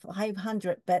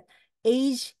 1,500, but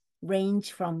age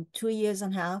range from 2.5 years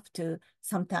to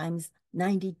sometimes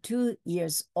 92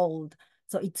 years old.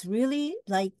 So it's really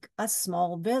like a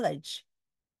small village.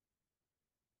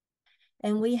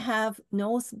 And we have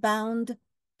northbound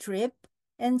trip,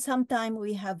 and sometimes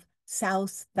we have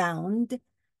southbound.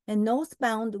 And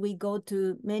northbound, we go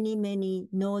to many, many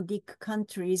Nordic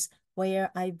countries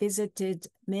where I visited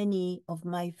many of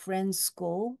my friends'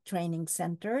 school training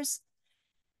centers.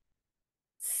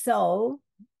 So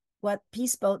what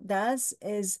Peace Boat does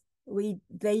is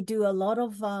they do a lot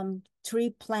of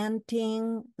tree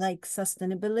planting, like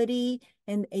sustainability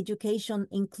and education,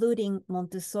 including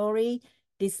Montessori,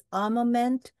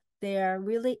 disarmament. They are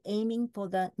really aiming for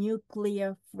the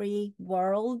nuclear-free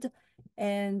world.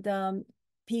 And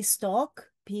Peace Talk,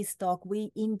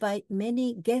 we invite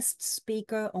many guest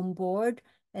speakers on board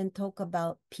and talk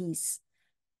about peace.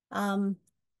 And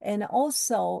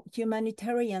also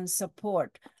humanitarian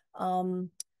support. For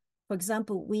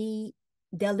example, we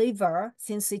deliver,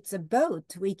 since it's a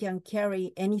boat, we can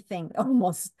carry anything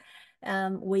almost.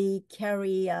 We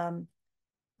carry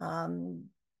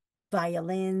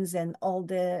violins and all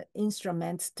the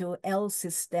instruments to El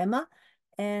Sistema.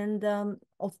 And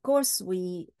of course,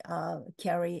 we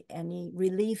carry any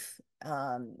relief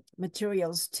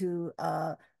materials to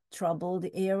troubled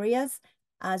areas.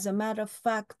 As a matter of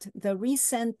fact, the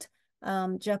recent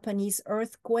Japanese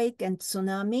earthquake and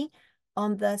tsunami,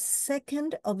 on the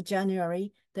 2nd of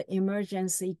January, the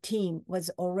emergency team was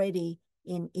already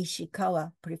in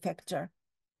Ishikawa Prefecture.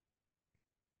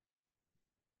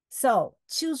 So,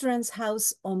 Children's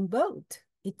House on Boat.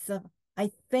 It's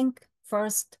I think,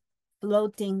 first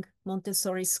floating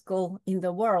Montessori school in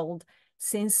the world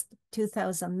since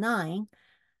 2009.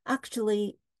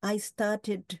 Actually, I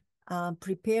started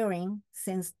preparing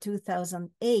since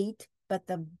 2008, but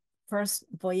the first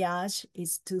voyage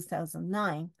is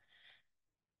 2009.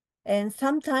 And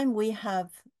sometimes we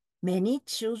have many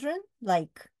children,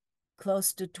 like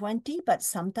close to 20, but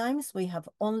sometimes we have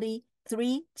only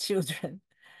 3 children.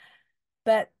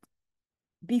 But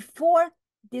before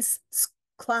this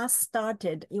class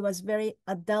started, it was very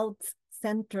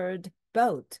adult-centered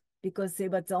boat because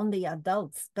it was only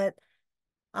adults. But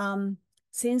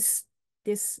since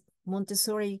this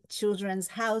Montessori Children's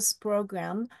House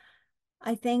program,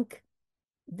 I think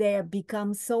they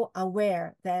become so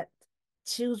aware that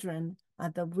children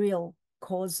are the real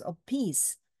cause of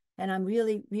peace. And I'm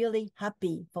really, really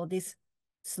happy for this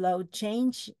slow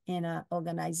change in an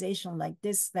organization like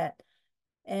this.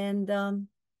 And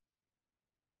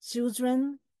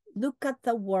children look at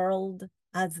the world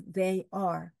as they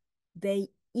are. They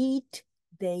eat,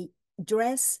 they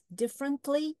dress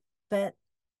differently, but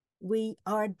we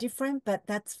are different, but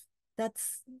that's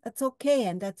okay,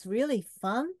 and that's really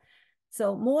fun.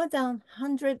 So more than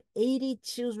 180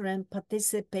 children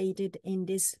participated in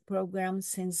this program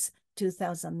since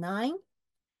 2009.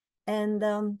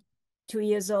 And 2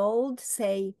 years old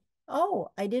say, oh,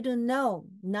 I didn't know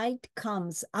night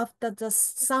comes after the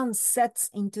sun sets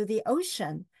into the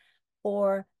ocean.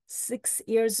 Or 6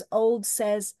 years old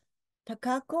says,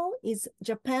 Takako, is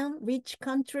Japan rich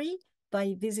country?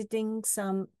 By visiting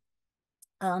some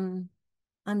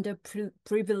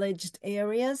underprivileged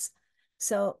areas.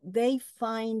 So they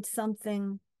find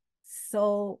something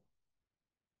so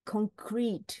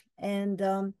concrete,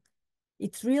 and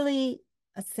it's really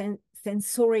a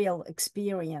sensorial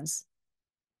experience.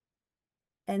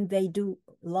 And they do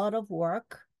a lot of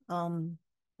work,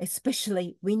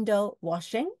 especially window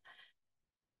washing.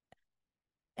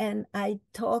 And I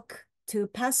talk to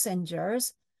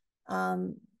passengers,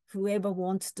 whoever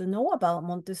wants to know about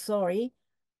Montessori.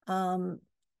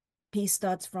 Peace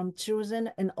starts from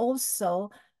children, and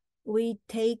also we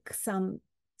take some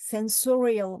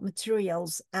sensorial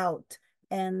materials out,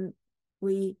 and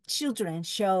children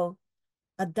show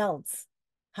adults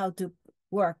how to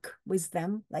work with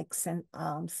them, like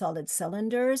solid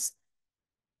cylinders.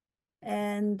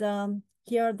 And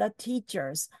here are the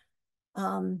teachers,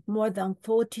 more than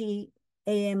 40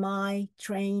 AMI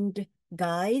trained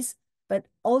guys, but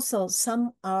also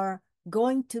some are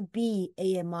going to be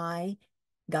AMI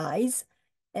guys.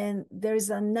 And there's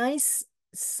a nice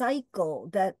cycle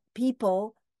that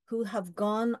people who have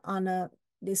gone on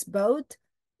this boat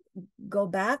go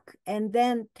back and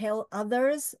then tell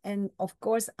others. And of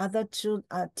course, other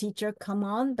teacher come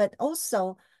on, but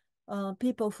also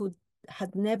people who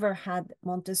had never had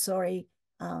Montessori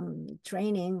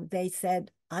training, they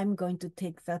said, I'm going to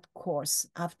take that course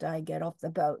after I get off the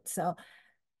boat. So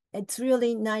it's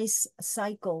really nice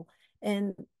cycle.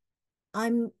 And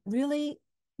I'm really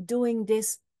doing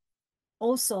this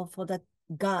also for the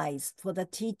guys, for the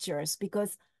teachers,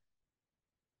 because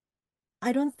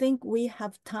I don't think we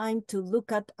have time to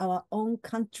look at our own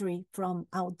country from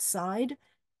outside.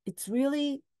 It's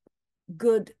really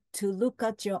good to look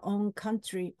at your own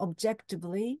country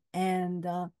objectively and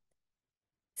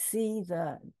see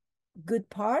the good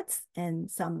parts and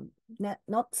some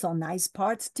not so nice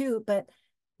parts too, but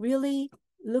really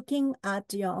looking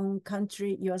at your own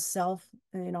country yourself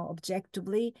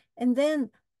objectively, and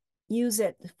then use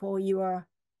it for your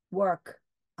work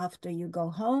after you go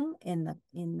home in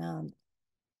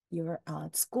your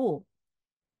school.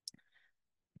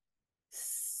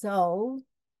 So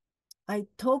I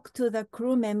talk to the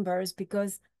crew members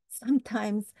because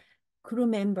sometimes crew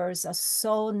members are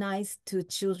so nice to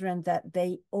children that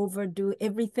they overdo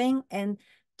everything. And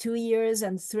 2 years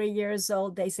and 3 years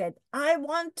old, they said, I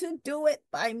want to do it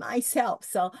by myself.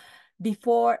 So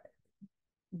before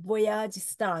voyage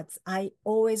starts, I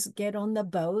always get on the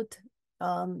boat.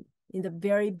 In the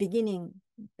very beginning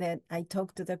that I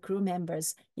talk to the crew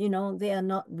members, they are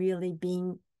not really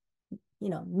being,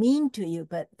 mean to you,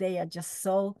 but they are just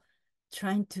so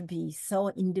trying to be so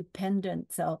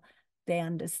independent, so they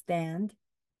understand.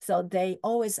 So they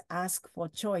always ask for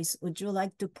choice. Would you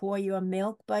like to pour your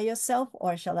milk by yourself,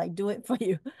 or shall I do it for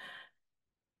you?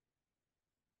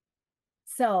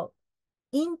 So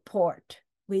in port,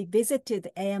 we visited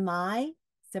AMI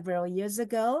several years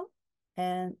ago,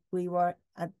 and we were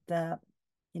at the,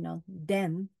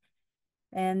 den.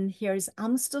 And here's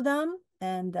Amsterdam,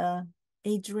 and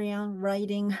Adrian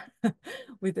riding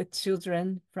with the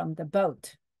children from the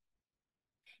boat.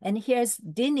 And here's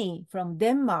Dinny from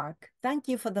Denmark. Thank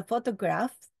you for the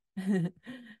photograph.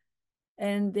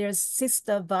 And there's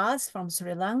Sister Vaz from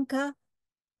Sri Lanka,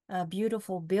 a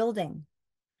beautiful building.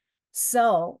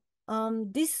 So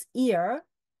this year,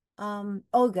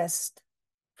 August,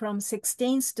 from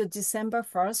 16th to December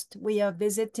 1st, we are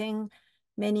visiting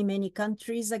many, many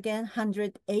countries again,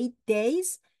 108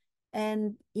 days.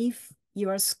 And if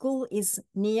your school is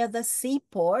near the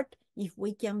seaport, if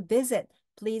we can visit,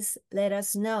 please let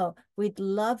us know. We'd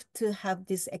love to have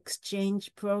this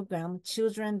exchange program,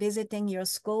 children visiting your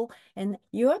school, and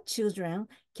your children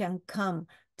can come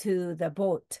to the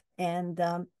boat, and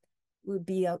would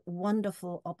be a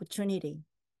wonderful opportunity.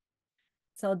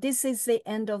 So this is the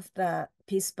end of the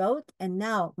Peace Boat. And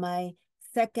now my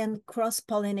second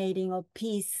cross-pollinating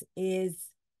piece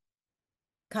is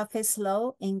Cafe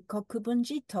Slow in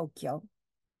Kokubunji, Tokyo.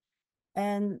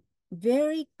 And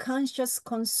very conscious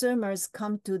consumers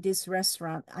come to this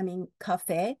restaurant,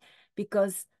 cafe,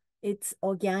 because it's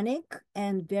organic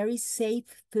and very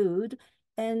safe food.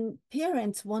 And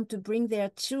parents want to bring their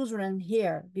children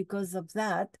here because of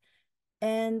that.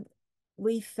 And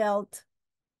we felt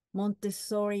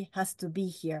Montessori has to be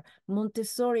here.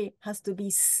 Montessori has to be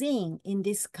seen in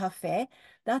this cafe.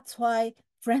 That's why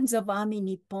Friends of Army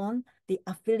Nippon, the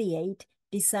affiliate,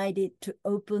 decided to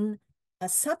open a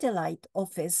satellite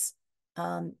office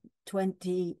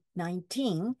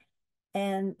 2019.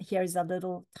 And here's a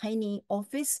little tiny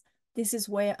office. This is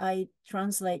where I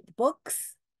translate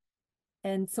books.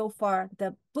 And so far,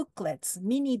 the booklets,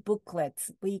 mini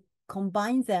booklets, we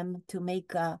combine them to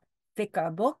make a thicker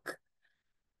book.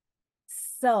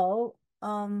 So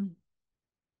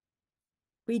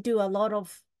we do a lot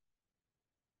of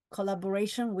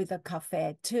collaboration with the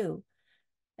cafe too.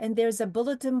 And there's a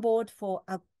bulletin board for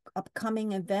an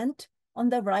upcoming event. On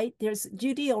the right, there's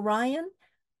Judy Orion.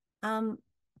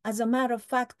 As a matter of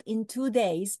fact, in 2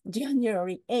 days,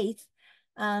 January 8th,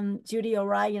 Judy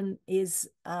Orion is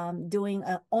doing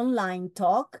an online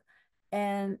talk.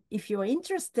 And if you're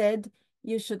interested,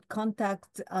 you should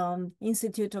contact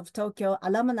Institute of Tokyo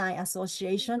Alumni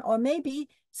Association, or maybe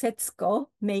Setsuko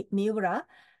Miura.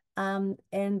 And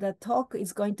the talk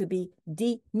is going to be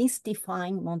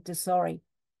Demystifying Montessori.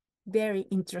 Very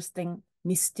interesting,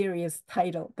 mysterious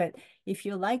title. But if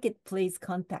you like it, please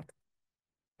contact.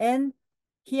 And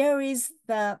here is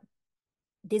the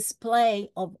display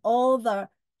of all the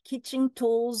kitchen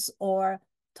tools or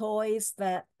toys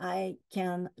that I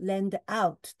can lend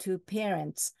out to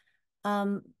parents.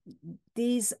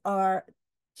 These are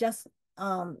just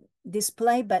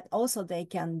display, but also they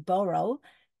can borrow.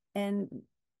 And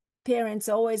parents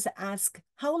always ask,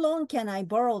 how long can I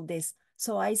borrow this?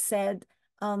 So I said,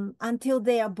 until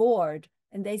they are bored.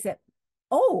 And they said,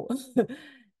 oh.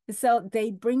 So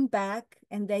they bring back,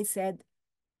 and they said,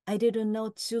 I didn't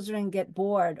know children get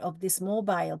bored of this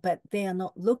mobile, but they are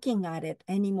not looking at it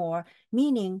anymore,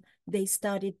 meaning they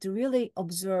started to really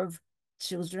observe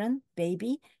children,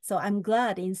 baby. So I'm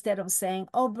glad, instead of saying,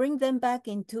 oh, bring them back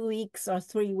in 2 weeks or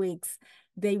 3 weeks,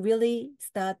 they really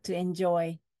start to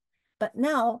enjoy. But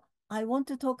now I want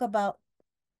to talk about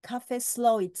Cafe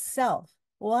Slow itself,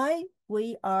 why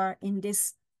we are in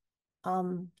this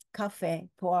cafe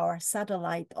for our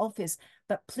satellite office.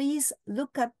 But please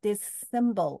look at this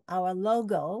symbol, our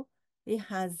logo. It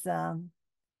has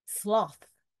sloth.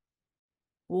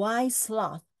 Why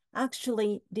sloth?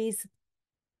 Actually, these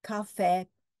cafe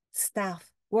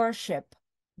staff worship.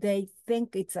 They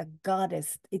think it's a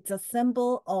goddess. It's a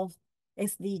symbol of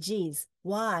SDGs.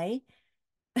 Why?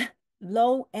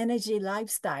 Low energy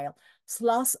lifestyle.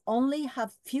 Sloths only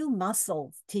have few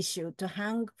muscle tissue to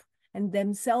hang and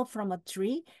themselves from a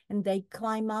tree, and they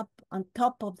climb up on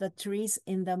top of the trees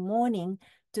in the morning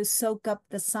to soak up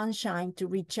the sunshine to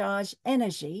recharge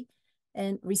energy.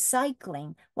 And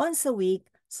recycling. Once a week,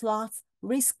 sloths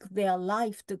risk their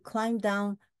life to climb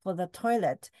down for the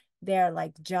toilet. They're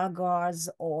like jaguars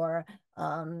or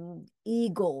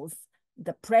eagles,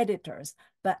 the predators,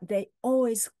 but they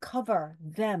always cover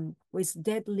them with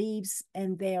dead leaves,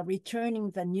 and they are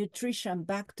returning the nutrition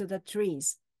back to the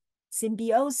trees.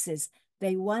 Symbiosis,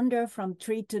 they wander from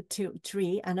tree to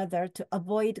tree, another, to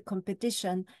avoid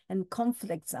competition and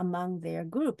conflicts among their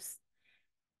groups.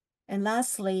 And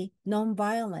lastly,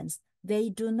 nonviolence. They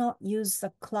do not use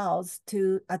the claws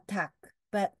to attack,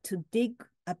 but to dig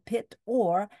a pit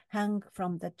or hang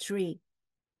from the tree.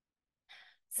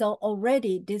 So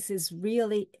already this is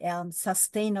really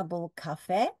sustainable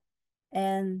cafe.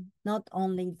 And not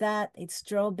only that, it's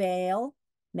straw bale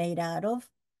made out of.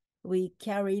 We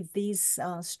carry this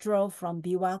straw from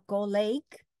Biwako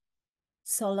Lake,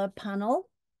 solar panel,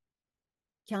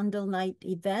 candle night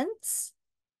events.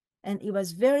 And it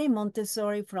was very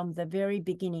Montessori from the very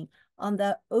beginning. On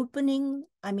the opening,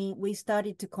 we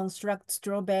started to construct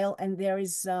straw bale, and there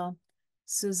is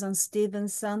Susan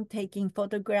Stevenson taking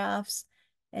photographs,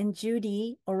 and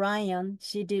Judy Orion,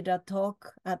 she did a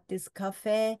talk at this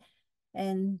cafe,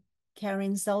 and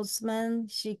Karen Salzman,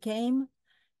 she came.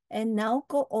 And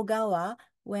Naoko Ogawa,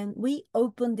 when we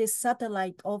opened this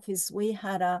satellite office, we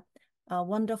had a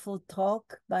wonderful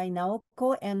talk by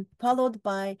Naoko, and followed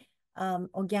by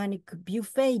organic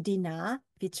buffet dinner,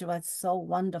 which was so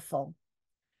wonderful.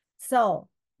 So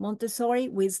Montessori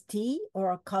with tea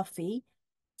or coffee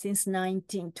since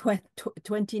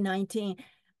 2019.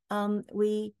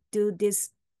 We do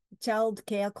this child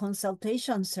care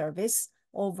consultation service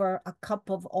over a cup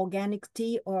of organic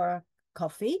tea or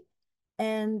coffee,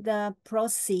 and the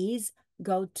proceeds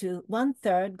go to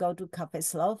 1/3 go to Cafe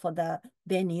Slow for the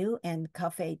venue and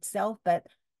cafe itself, but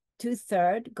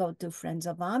 2/3 go to Friends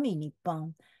of Army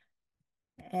Nippon.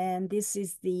 And this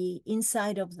is the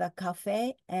inside of the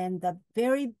cafe, and the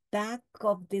very back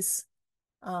of this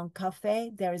cafe,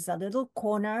 there is a little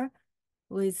corner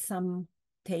with some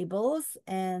tables,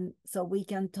 and so we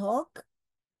can talk.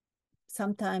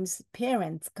 Sometimes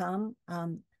parents come,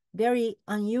 very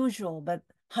unusual, but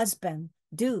husband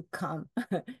do come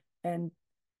and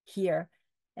here.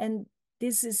 And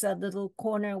this is a little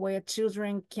corner where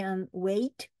children can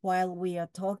wait while we are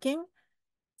talking.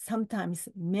 Sometimes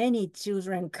many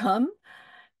children come,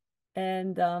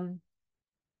 and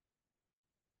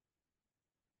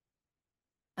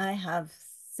I have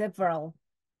several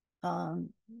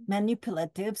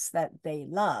manipulatives that they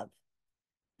love.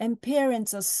 And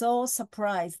parents are so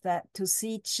surprised that to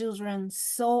see children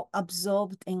so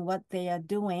absorbed in what they are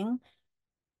doing,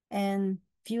 and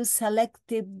few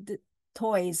selected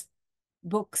toys,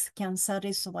 books can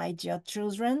satisfy your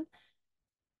children.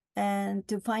 And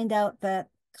to find out that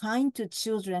kind to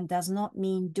children does not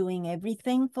mean doing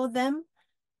everything for them.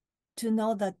 To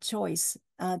know that choice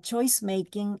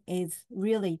making is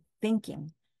really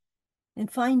thinking. And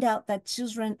find out that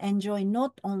children enjoy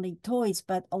not only toys,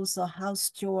 but also house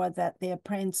chore that their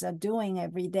parents are doing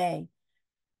every day.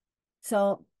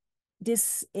 So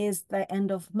this is the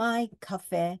end of my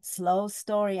cafe slow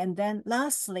story. And then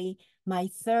lastly, my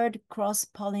third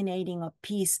cross-pollinating a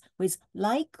piece with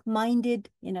like-minded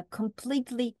in a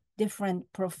completely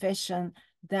different profession,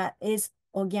 that is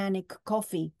organic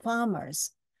coffee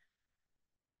farmers.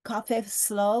 Cafe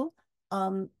Slow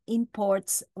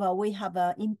imports, well, we have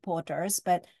importers,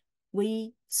 but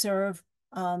we serve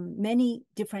many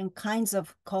different kinds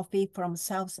of coffee from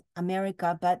South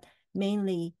America, but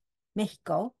mainly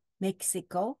Mexico,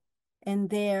 and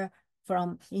they're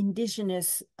from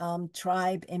indigenous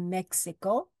tribe in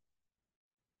Mexico.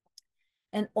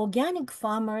 And organic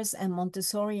farmers and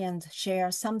Montessorians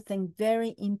share something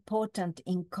very important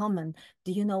in common.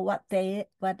 Do you know what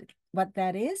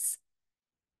that is?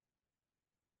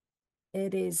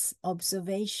 It is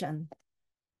observation.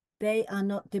 They are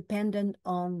not dependent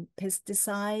on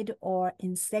pesticide or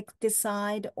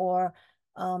insecticide or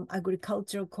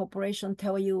agricultural corporation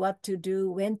tell you what to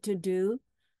do, when to do.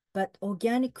 But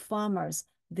organic farmers,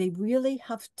 they really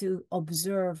have to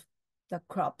observe the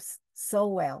crops so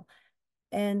well.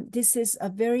 And this is a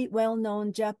very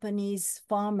well-known Japanese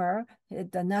farmer,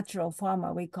 the natural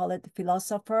farmer, we call it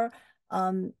philosopher,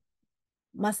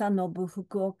 Masanobu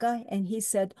Fukuoka, and he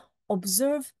said,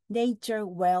 observe nature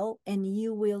well, and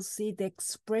you will see the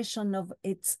expression of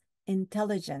its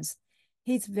intelligence.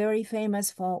 He's very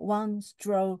famous for one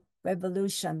straw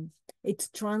Revolution. It's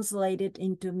translated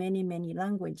into many, many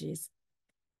languages.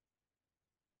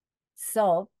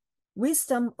 So,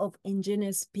 wisdom of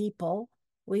indigenous people,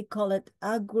 we call it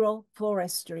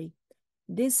agroforestry.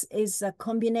 This is a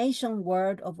combination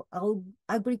word of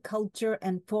agriculture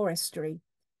and forestry.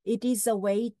 It is a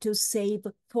way to save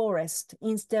forest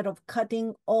instead of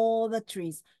cutting all the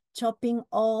trees, chopping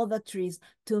all the trees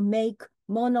to make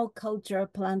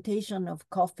monoculture plantation of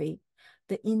coffee.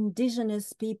 The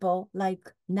indigenous people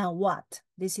like Nahuatl,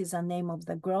 this is a name of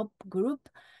the group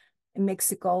in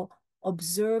Mexico,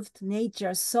 observed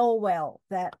nature so well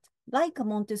that, like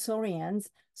Montessorians,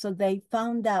 so they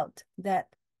found out that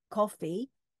coffee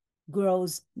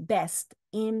grows best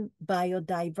in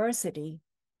biodiversity.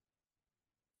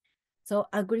 So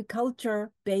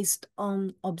agriculture based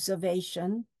on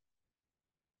observation,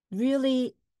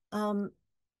 really,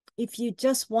 if you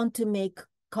just want to make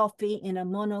coffee in a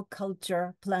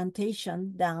monoculture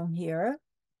plantation down here,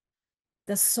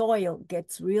 the soil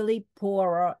gets really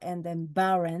poorer and then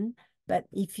barren. But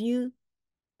if you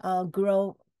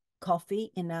grow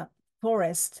coffee in a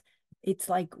forest, it's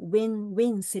like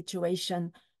win-win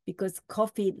situation, because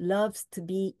coffee loves to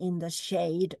be in the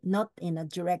shade, not in a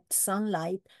direct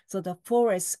sunlight. So the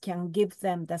forest can give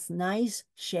them this nice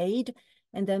shade.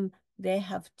 And then they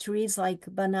have trees like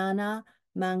banana,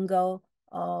 mango,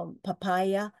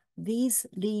 papaya. These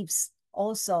leaves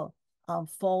also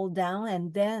fall down,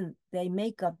 and then they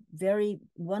make a very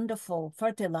wonderful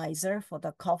fertilizer for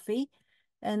the coffee.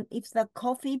 And if the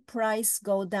coffee price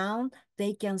go down,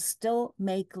 they can still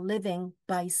make living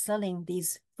by selling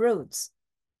these fruits,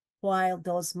 while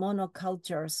those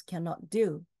monocultures cannot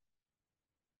do.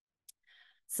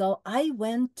 So I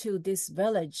went to this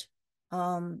village,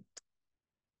 Nahuatl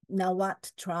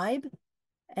tribe,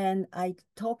 and I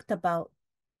talked about,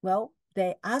 well,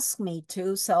 they asked me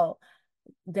to, so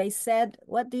they said,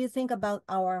 what do you think about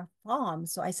our farm?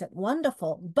 So I said,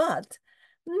 wonderful, but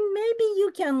maybe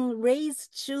you can raise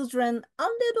children a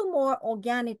little more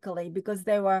organically, because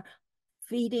they were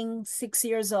feeding 6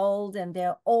 years old and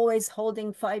they're always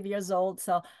holding 5 years old.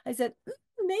 So I said,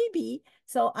 maybe.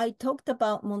 So I talked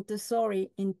about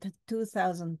Montessori in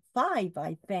 2005,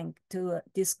 I think, to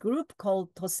this group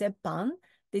called Tosepan.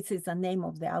 This is the name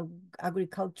of the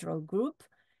agricultural group.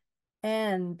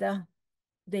 And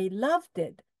they loved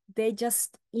it. They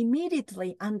just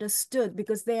immediately understood,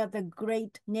 because they are the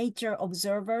great nature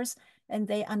observers, and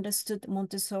they understood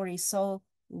Montessori so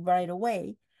right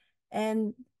away.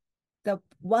 And the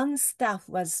one staff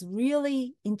was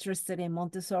really interested in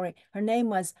Montessori. Her name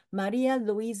was Maria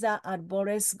Luisa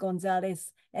Arbores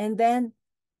Gonzalez. And then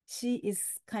she is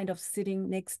kind of sitting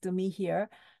next to me here.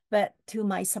 But to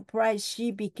my surprise, she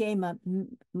became a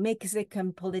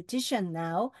Mexican politician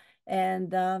now.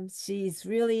 And she's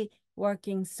really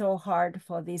working so hard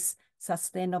for this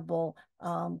sustainable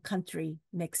country,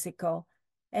 Mexico.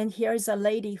 And here's a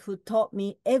lady who taught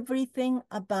me everything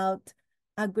about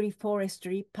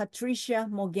agroforestry, Patricia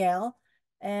Mogel.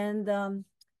 And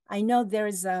I know there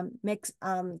is a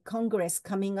Congress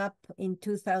coming up in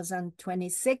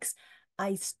 2026.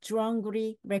 I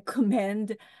strongly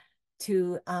recommend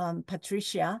to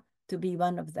Patricia to be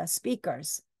one of the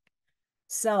speakers.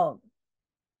 So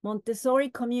Montessori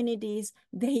communities,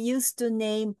 they used to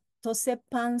name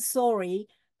Tosepansori,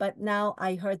 but now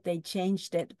I heard they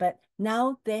changed it. But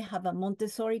now they have a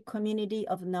Montessori community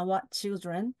of Nahuatl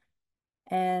children.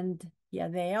 And yeah,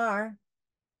 they are.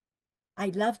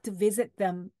 I'd love to visit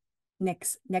them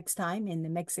next time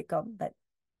in Mexico. But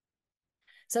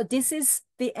so this is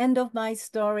the end of my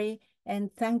story.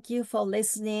 And thank you for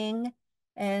listening.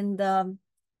 And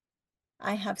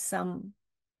I have some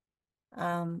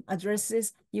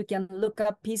addresses. You can look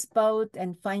up Peace Boat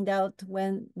and find out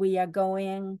when we are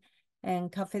going, and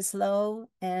Cafe Slow,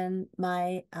 and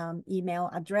my email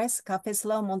address,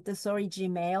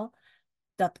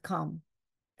 cafeslowmontessorigmail.com.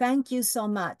 Thank you so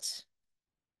much.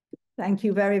 Thank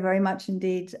you very, very much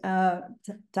indeed,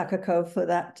 Takako, for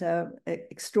that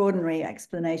extraordinary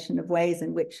explanation of ways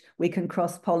in which we can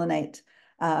cross-pollinate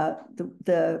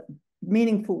the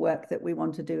meaningful work that we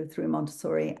want to do through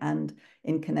Montessori and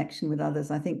in connection with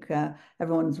others. I think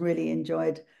everyone's really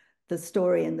enjoyed the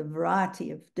story and the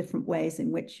variety of different ways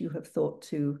in which you have thought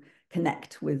to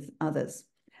connect with others.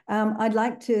 I'd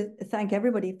like to thank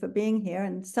everybody for being here,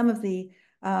 and some of the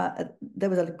there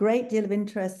was a great deal of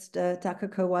interest,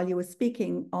 Takako, while you were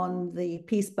speaking on the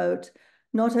Peace Boat,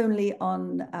 not only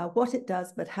on what it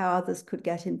does, but how others could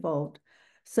get involved.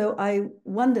 So I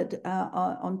wondered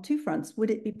on two fronts, would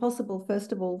it be possible,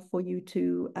 first of all, for you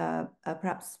to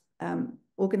perhaps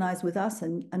organize with us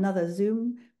another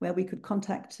Zoom where we could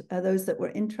contact those that were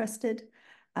interested?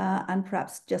 and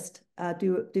perhaps just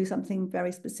do something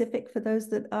very specific for those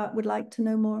that would like to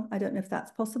know more. I don't know if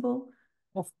that's possible.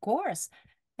 Of course.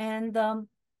 And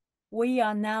we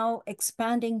are now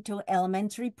expanding to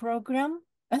elementary program,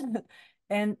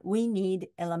 and we need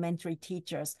elementary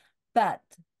teachers, but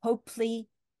hopefully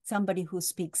somebody who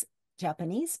speaks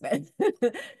Japanese.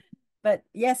 But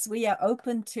yes, we are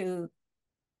open to,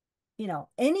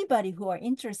 anybody who are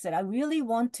interested. I really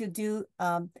want to do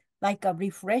like a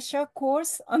refresher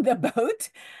course on the boat.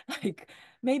 Like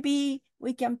maybe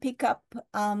we can pick up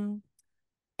Anne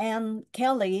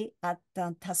Kelly at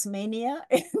Tasmania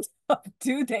and have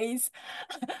 2 days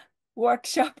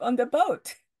workshop on the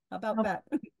boat. How about that?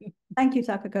 Thank you,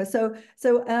 Takako. So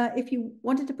if you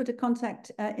wanted to put a contact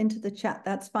into the chat,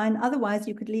 that's fine. Otherwise,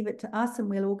 you could leave it to us and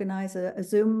we'll organize a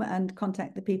Zoom and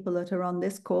contact the people that are on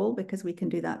this call, because we can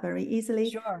do that very easily.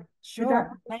 Sure.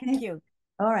 Thank you.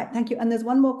 All right, thank you. And there's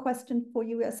one more question for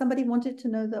you. Somebody wanted to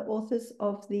know the authors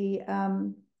of the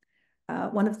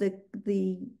one of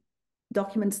the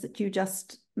documents that you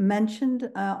just mentioned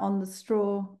on the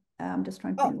straw. I'm just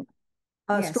trying to think.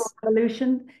 Yes. Straw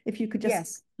Revolution. If you could just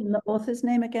Yes. the author's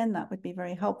name again, that would be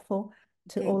very helpful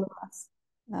to all of us.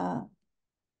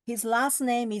 His last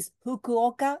name is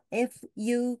Fukuoka,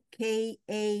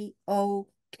 Fukaoka,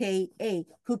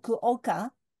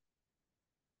 Fukuoka.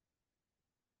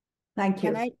 Thank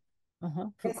you. Can I?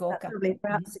 Fukuoka. Yes,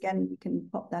 perhaps again, you can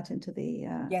pop that into the.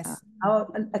 Yes.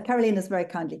 Caroline has very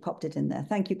kindly popped it in there.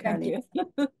 Thank you, Caroline. Thank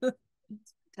you.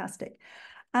 Fantastic.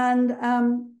 And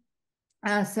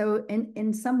so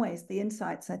in some ways, the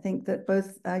insights I think that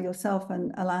both yourself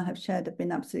and Alain have shared have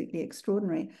been absolutely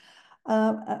extraordinary.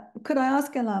 Could I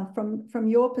ask, Alain, from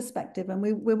your perspective, and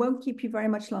we won't keep you very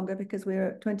much longer because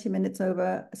we're 20 minutes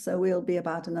over, so we'll be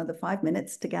about another 5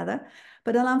 minutes together.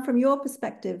 But Alain, from your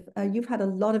perspective, you've had a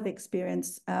lot of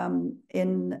experience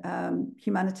in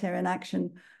humanitarian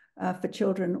action for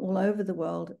children all over the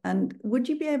world. And would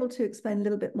you be able to explain a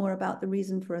little bit more about the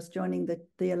reason for us joining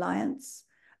the Alliance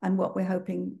and what we're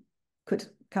hoping could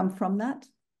come from that?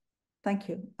 Thank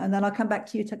you. And then I'll come back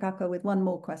to you, Takako, with one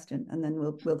more question, and then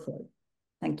we'll close.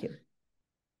 Thank you.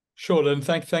 Sure, Lynn.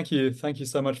 Thank you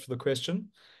so much for the question.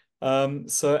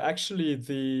 So actually,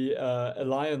 the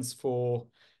Alliance for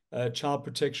Child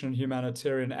Protection and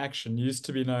Humanitarian Action used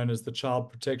to be known as the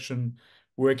Child Protection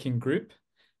Working Group,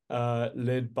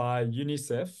 led by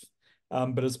UNICEF.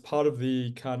 But as part of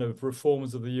the kind of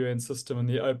reforms of the UN system and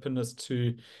the openness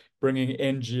to bringing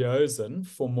NGOs in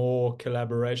for more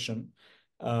collaboration,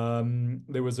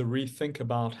 there was a rethink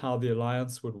about how the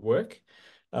Alliance would work.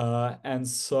 And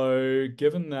so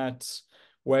given that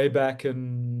way back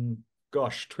in,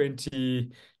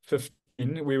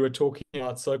 2015, we were talking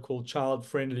about so-called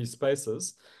child-friendly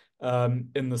spaces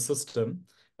in the system,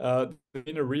 there's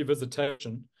been a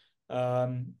revisitation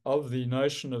of the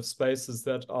notion of spaces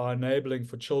that are enabling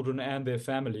for children and their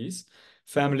families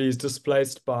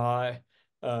displaced by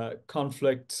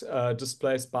conflict,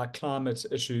 displaced by climate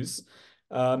issues.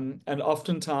 And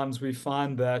oftentimes we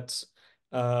find that,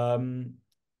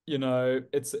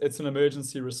 it's an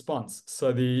emergency response.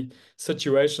 So the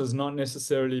situation has not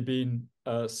necessarily been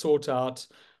sought out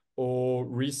or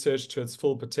researched to its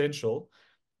full potential.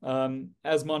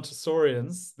 As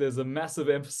Montessorians, there's a massive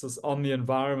emphasis on the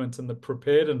environment and the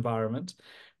prepared environment.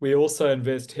 We also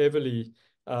invest heavily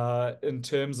in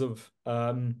terms of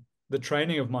the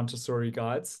training of Montessori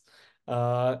guides,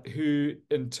 who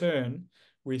in turn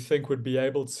we think would be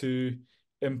able to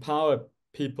empower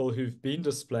people who've been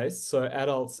displaced, so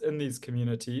adults in these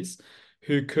communities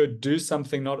who could do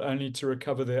something not only to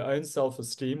recover their own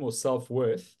self-esteem or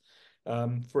self-worth,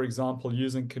 for example,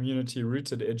 using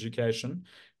community-rooted education,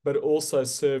 but also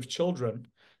serve children,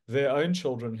 their own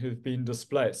children who've been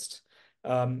displaced.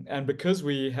 And because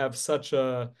we have such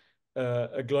a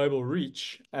global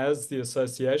reach as the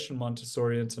Association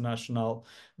Montessori International,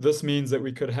 this means that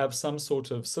we could have some sort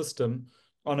of system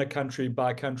on a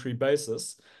country-by-country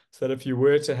basis, so that if you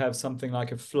were to have something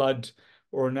like a flood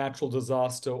or a natural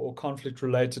disaster or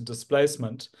conflict-related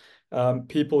displacement,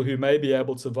 people who may be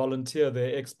able to volunteer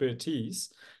their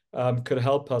expertise could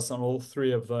help us on all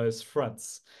three of those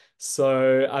fronts.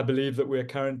 So I believe that we're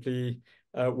currently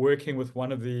working with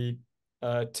one of the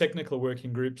technical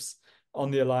working groups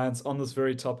on the Alliance on this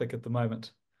very topic at the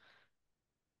moment.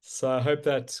 So I hope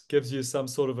that gives you some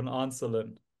sort of an answer,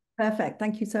 Lynn. Perfect.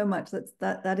 Thank you so much.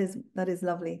 That is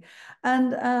lovely.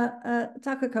 And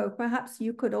Takako, perhaps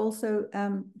you could also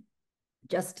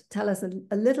just tell us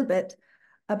a little bit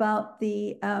about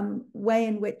the way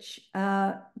in which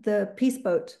the Peace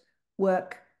Boat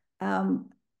work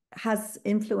has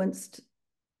influenced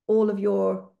all of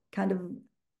your kind of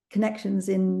connections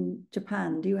in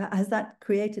Japan? Has that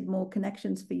created more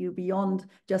connections for you beyond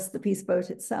just the Peace Boat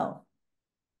itself?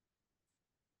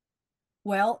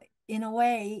 Well, in a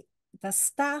way, the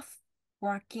staff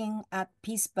working at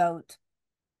Peace Boat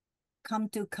come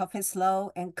to Cafe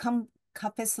Slow, and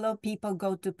Cafe Slow people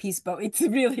go to Peace Boat. It's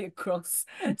really a cross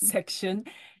section.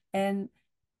 And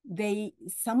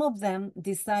some of them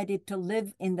decided to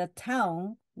live in the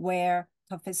town where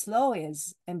Cafe Slow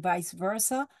is, and vice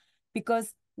versa,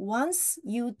 because once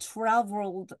you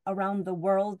traveled around the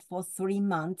world for 3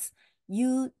 months,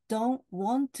 you don't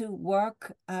want to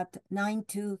work at 9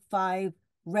 to 5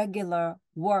 regular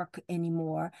work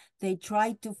anymore. They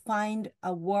try to find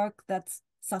a work that's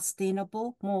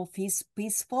sustainable, more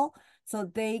peaceful. So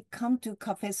they come to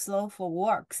Cafe Slow for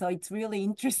work. So it's really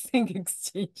interesting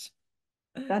exchange.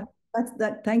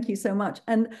 Thank you so much.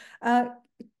 And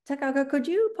Takako, could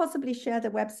you possibly share the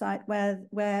website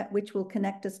which will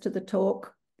connect us to the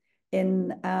talk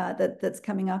in that's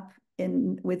coming up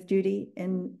with Judy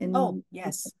in Oh,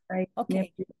 yes.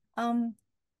 Okay.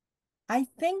 I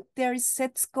think there's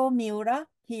Setsuko Miura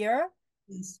here.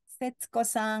 Yes.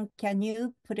 Setsuko-san, can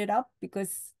you put it up?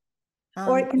 Because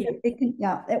or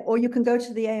or you can go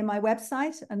to the AMI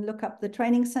website and look up the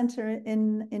training center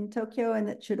in Tokyo, and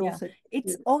it should also.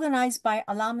 It's organized by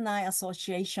Alumni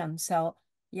Association, so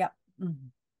yeah.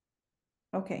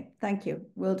 Okay, thank you.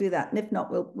 We'll do that, and if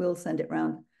not, we'll send it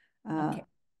round. Okay.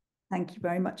 Thank you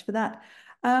very much for that.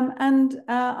 And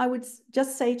I would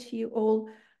just say to you all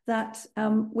that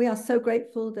we are so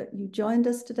grateful that you joined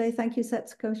us today. Thank you,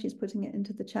 Setsuko. She's putting it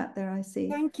into the chat there, I see.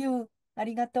 Thank you.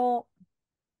 Arigato.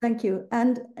 Thank you.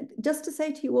 And just to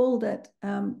say to you all that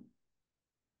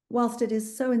whilst it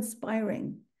is so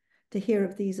inspiring to hear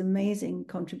of these amazing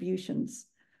contributions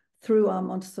through our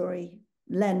Montessori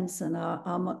lens and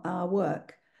our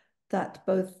work that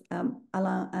both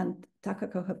Alain and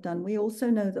Takako have done, we also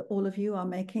know that all of you are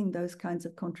making those kinds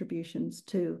of contributions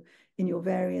too in your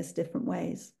various different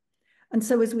ways. And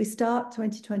so as we start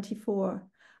 2024,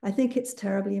 I think it's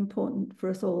terribly important for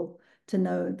us all to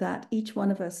know that each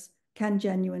one of us can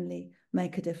genuinely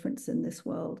make a difference in this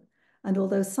world. And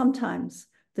although sometimes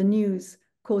the news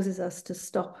causes us to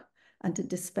stop and to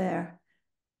despair,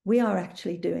 we are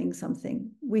actually doing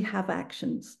something. We have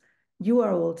actions. You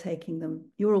are all taking them.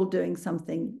 You're all doing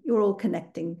something. You're all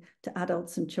connecting to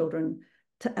adults and children,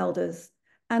 to elders,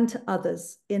 and to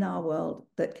others in our world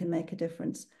that can make a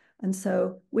difference. And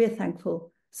so we're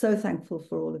thankful, so thankful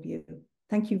for all of you.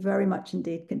 Thank you very much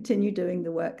indeed. Continue doing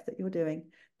the work that you're doing.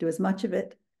 Do as much of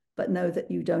it, but know that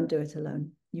you don't do it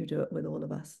alone. You do it with all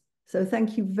of us. So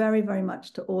thank you very, very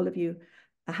much to all of you.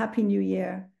 A happy new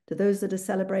year to those that are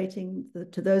celebrating,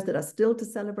 to those that are still to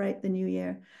celebrate the new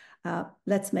year.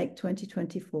 Let's make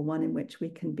 2024 one in which we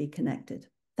can be connected.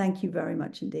 Thank you very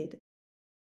much indeed.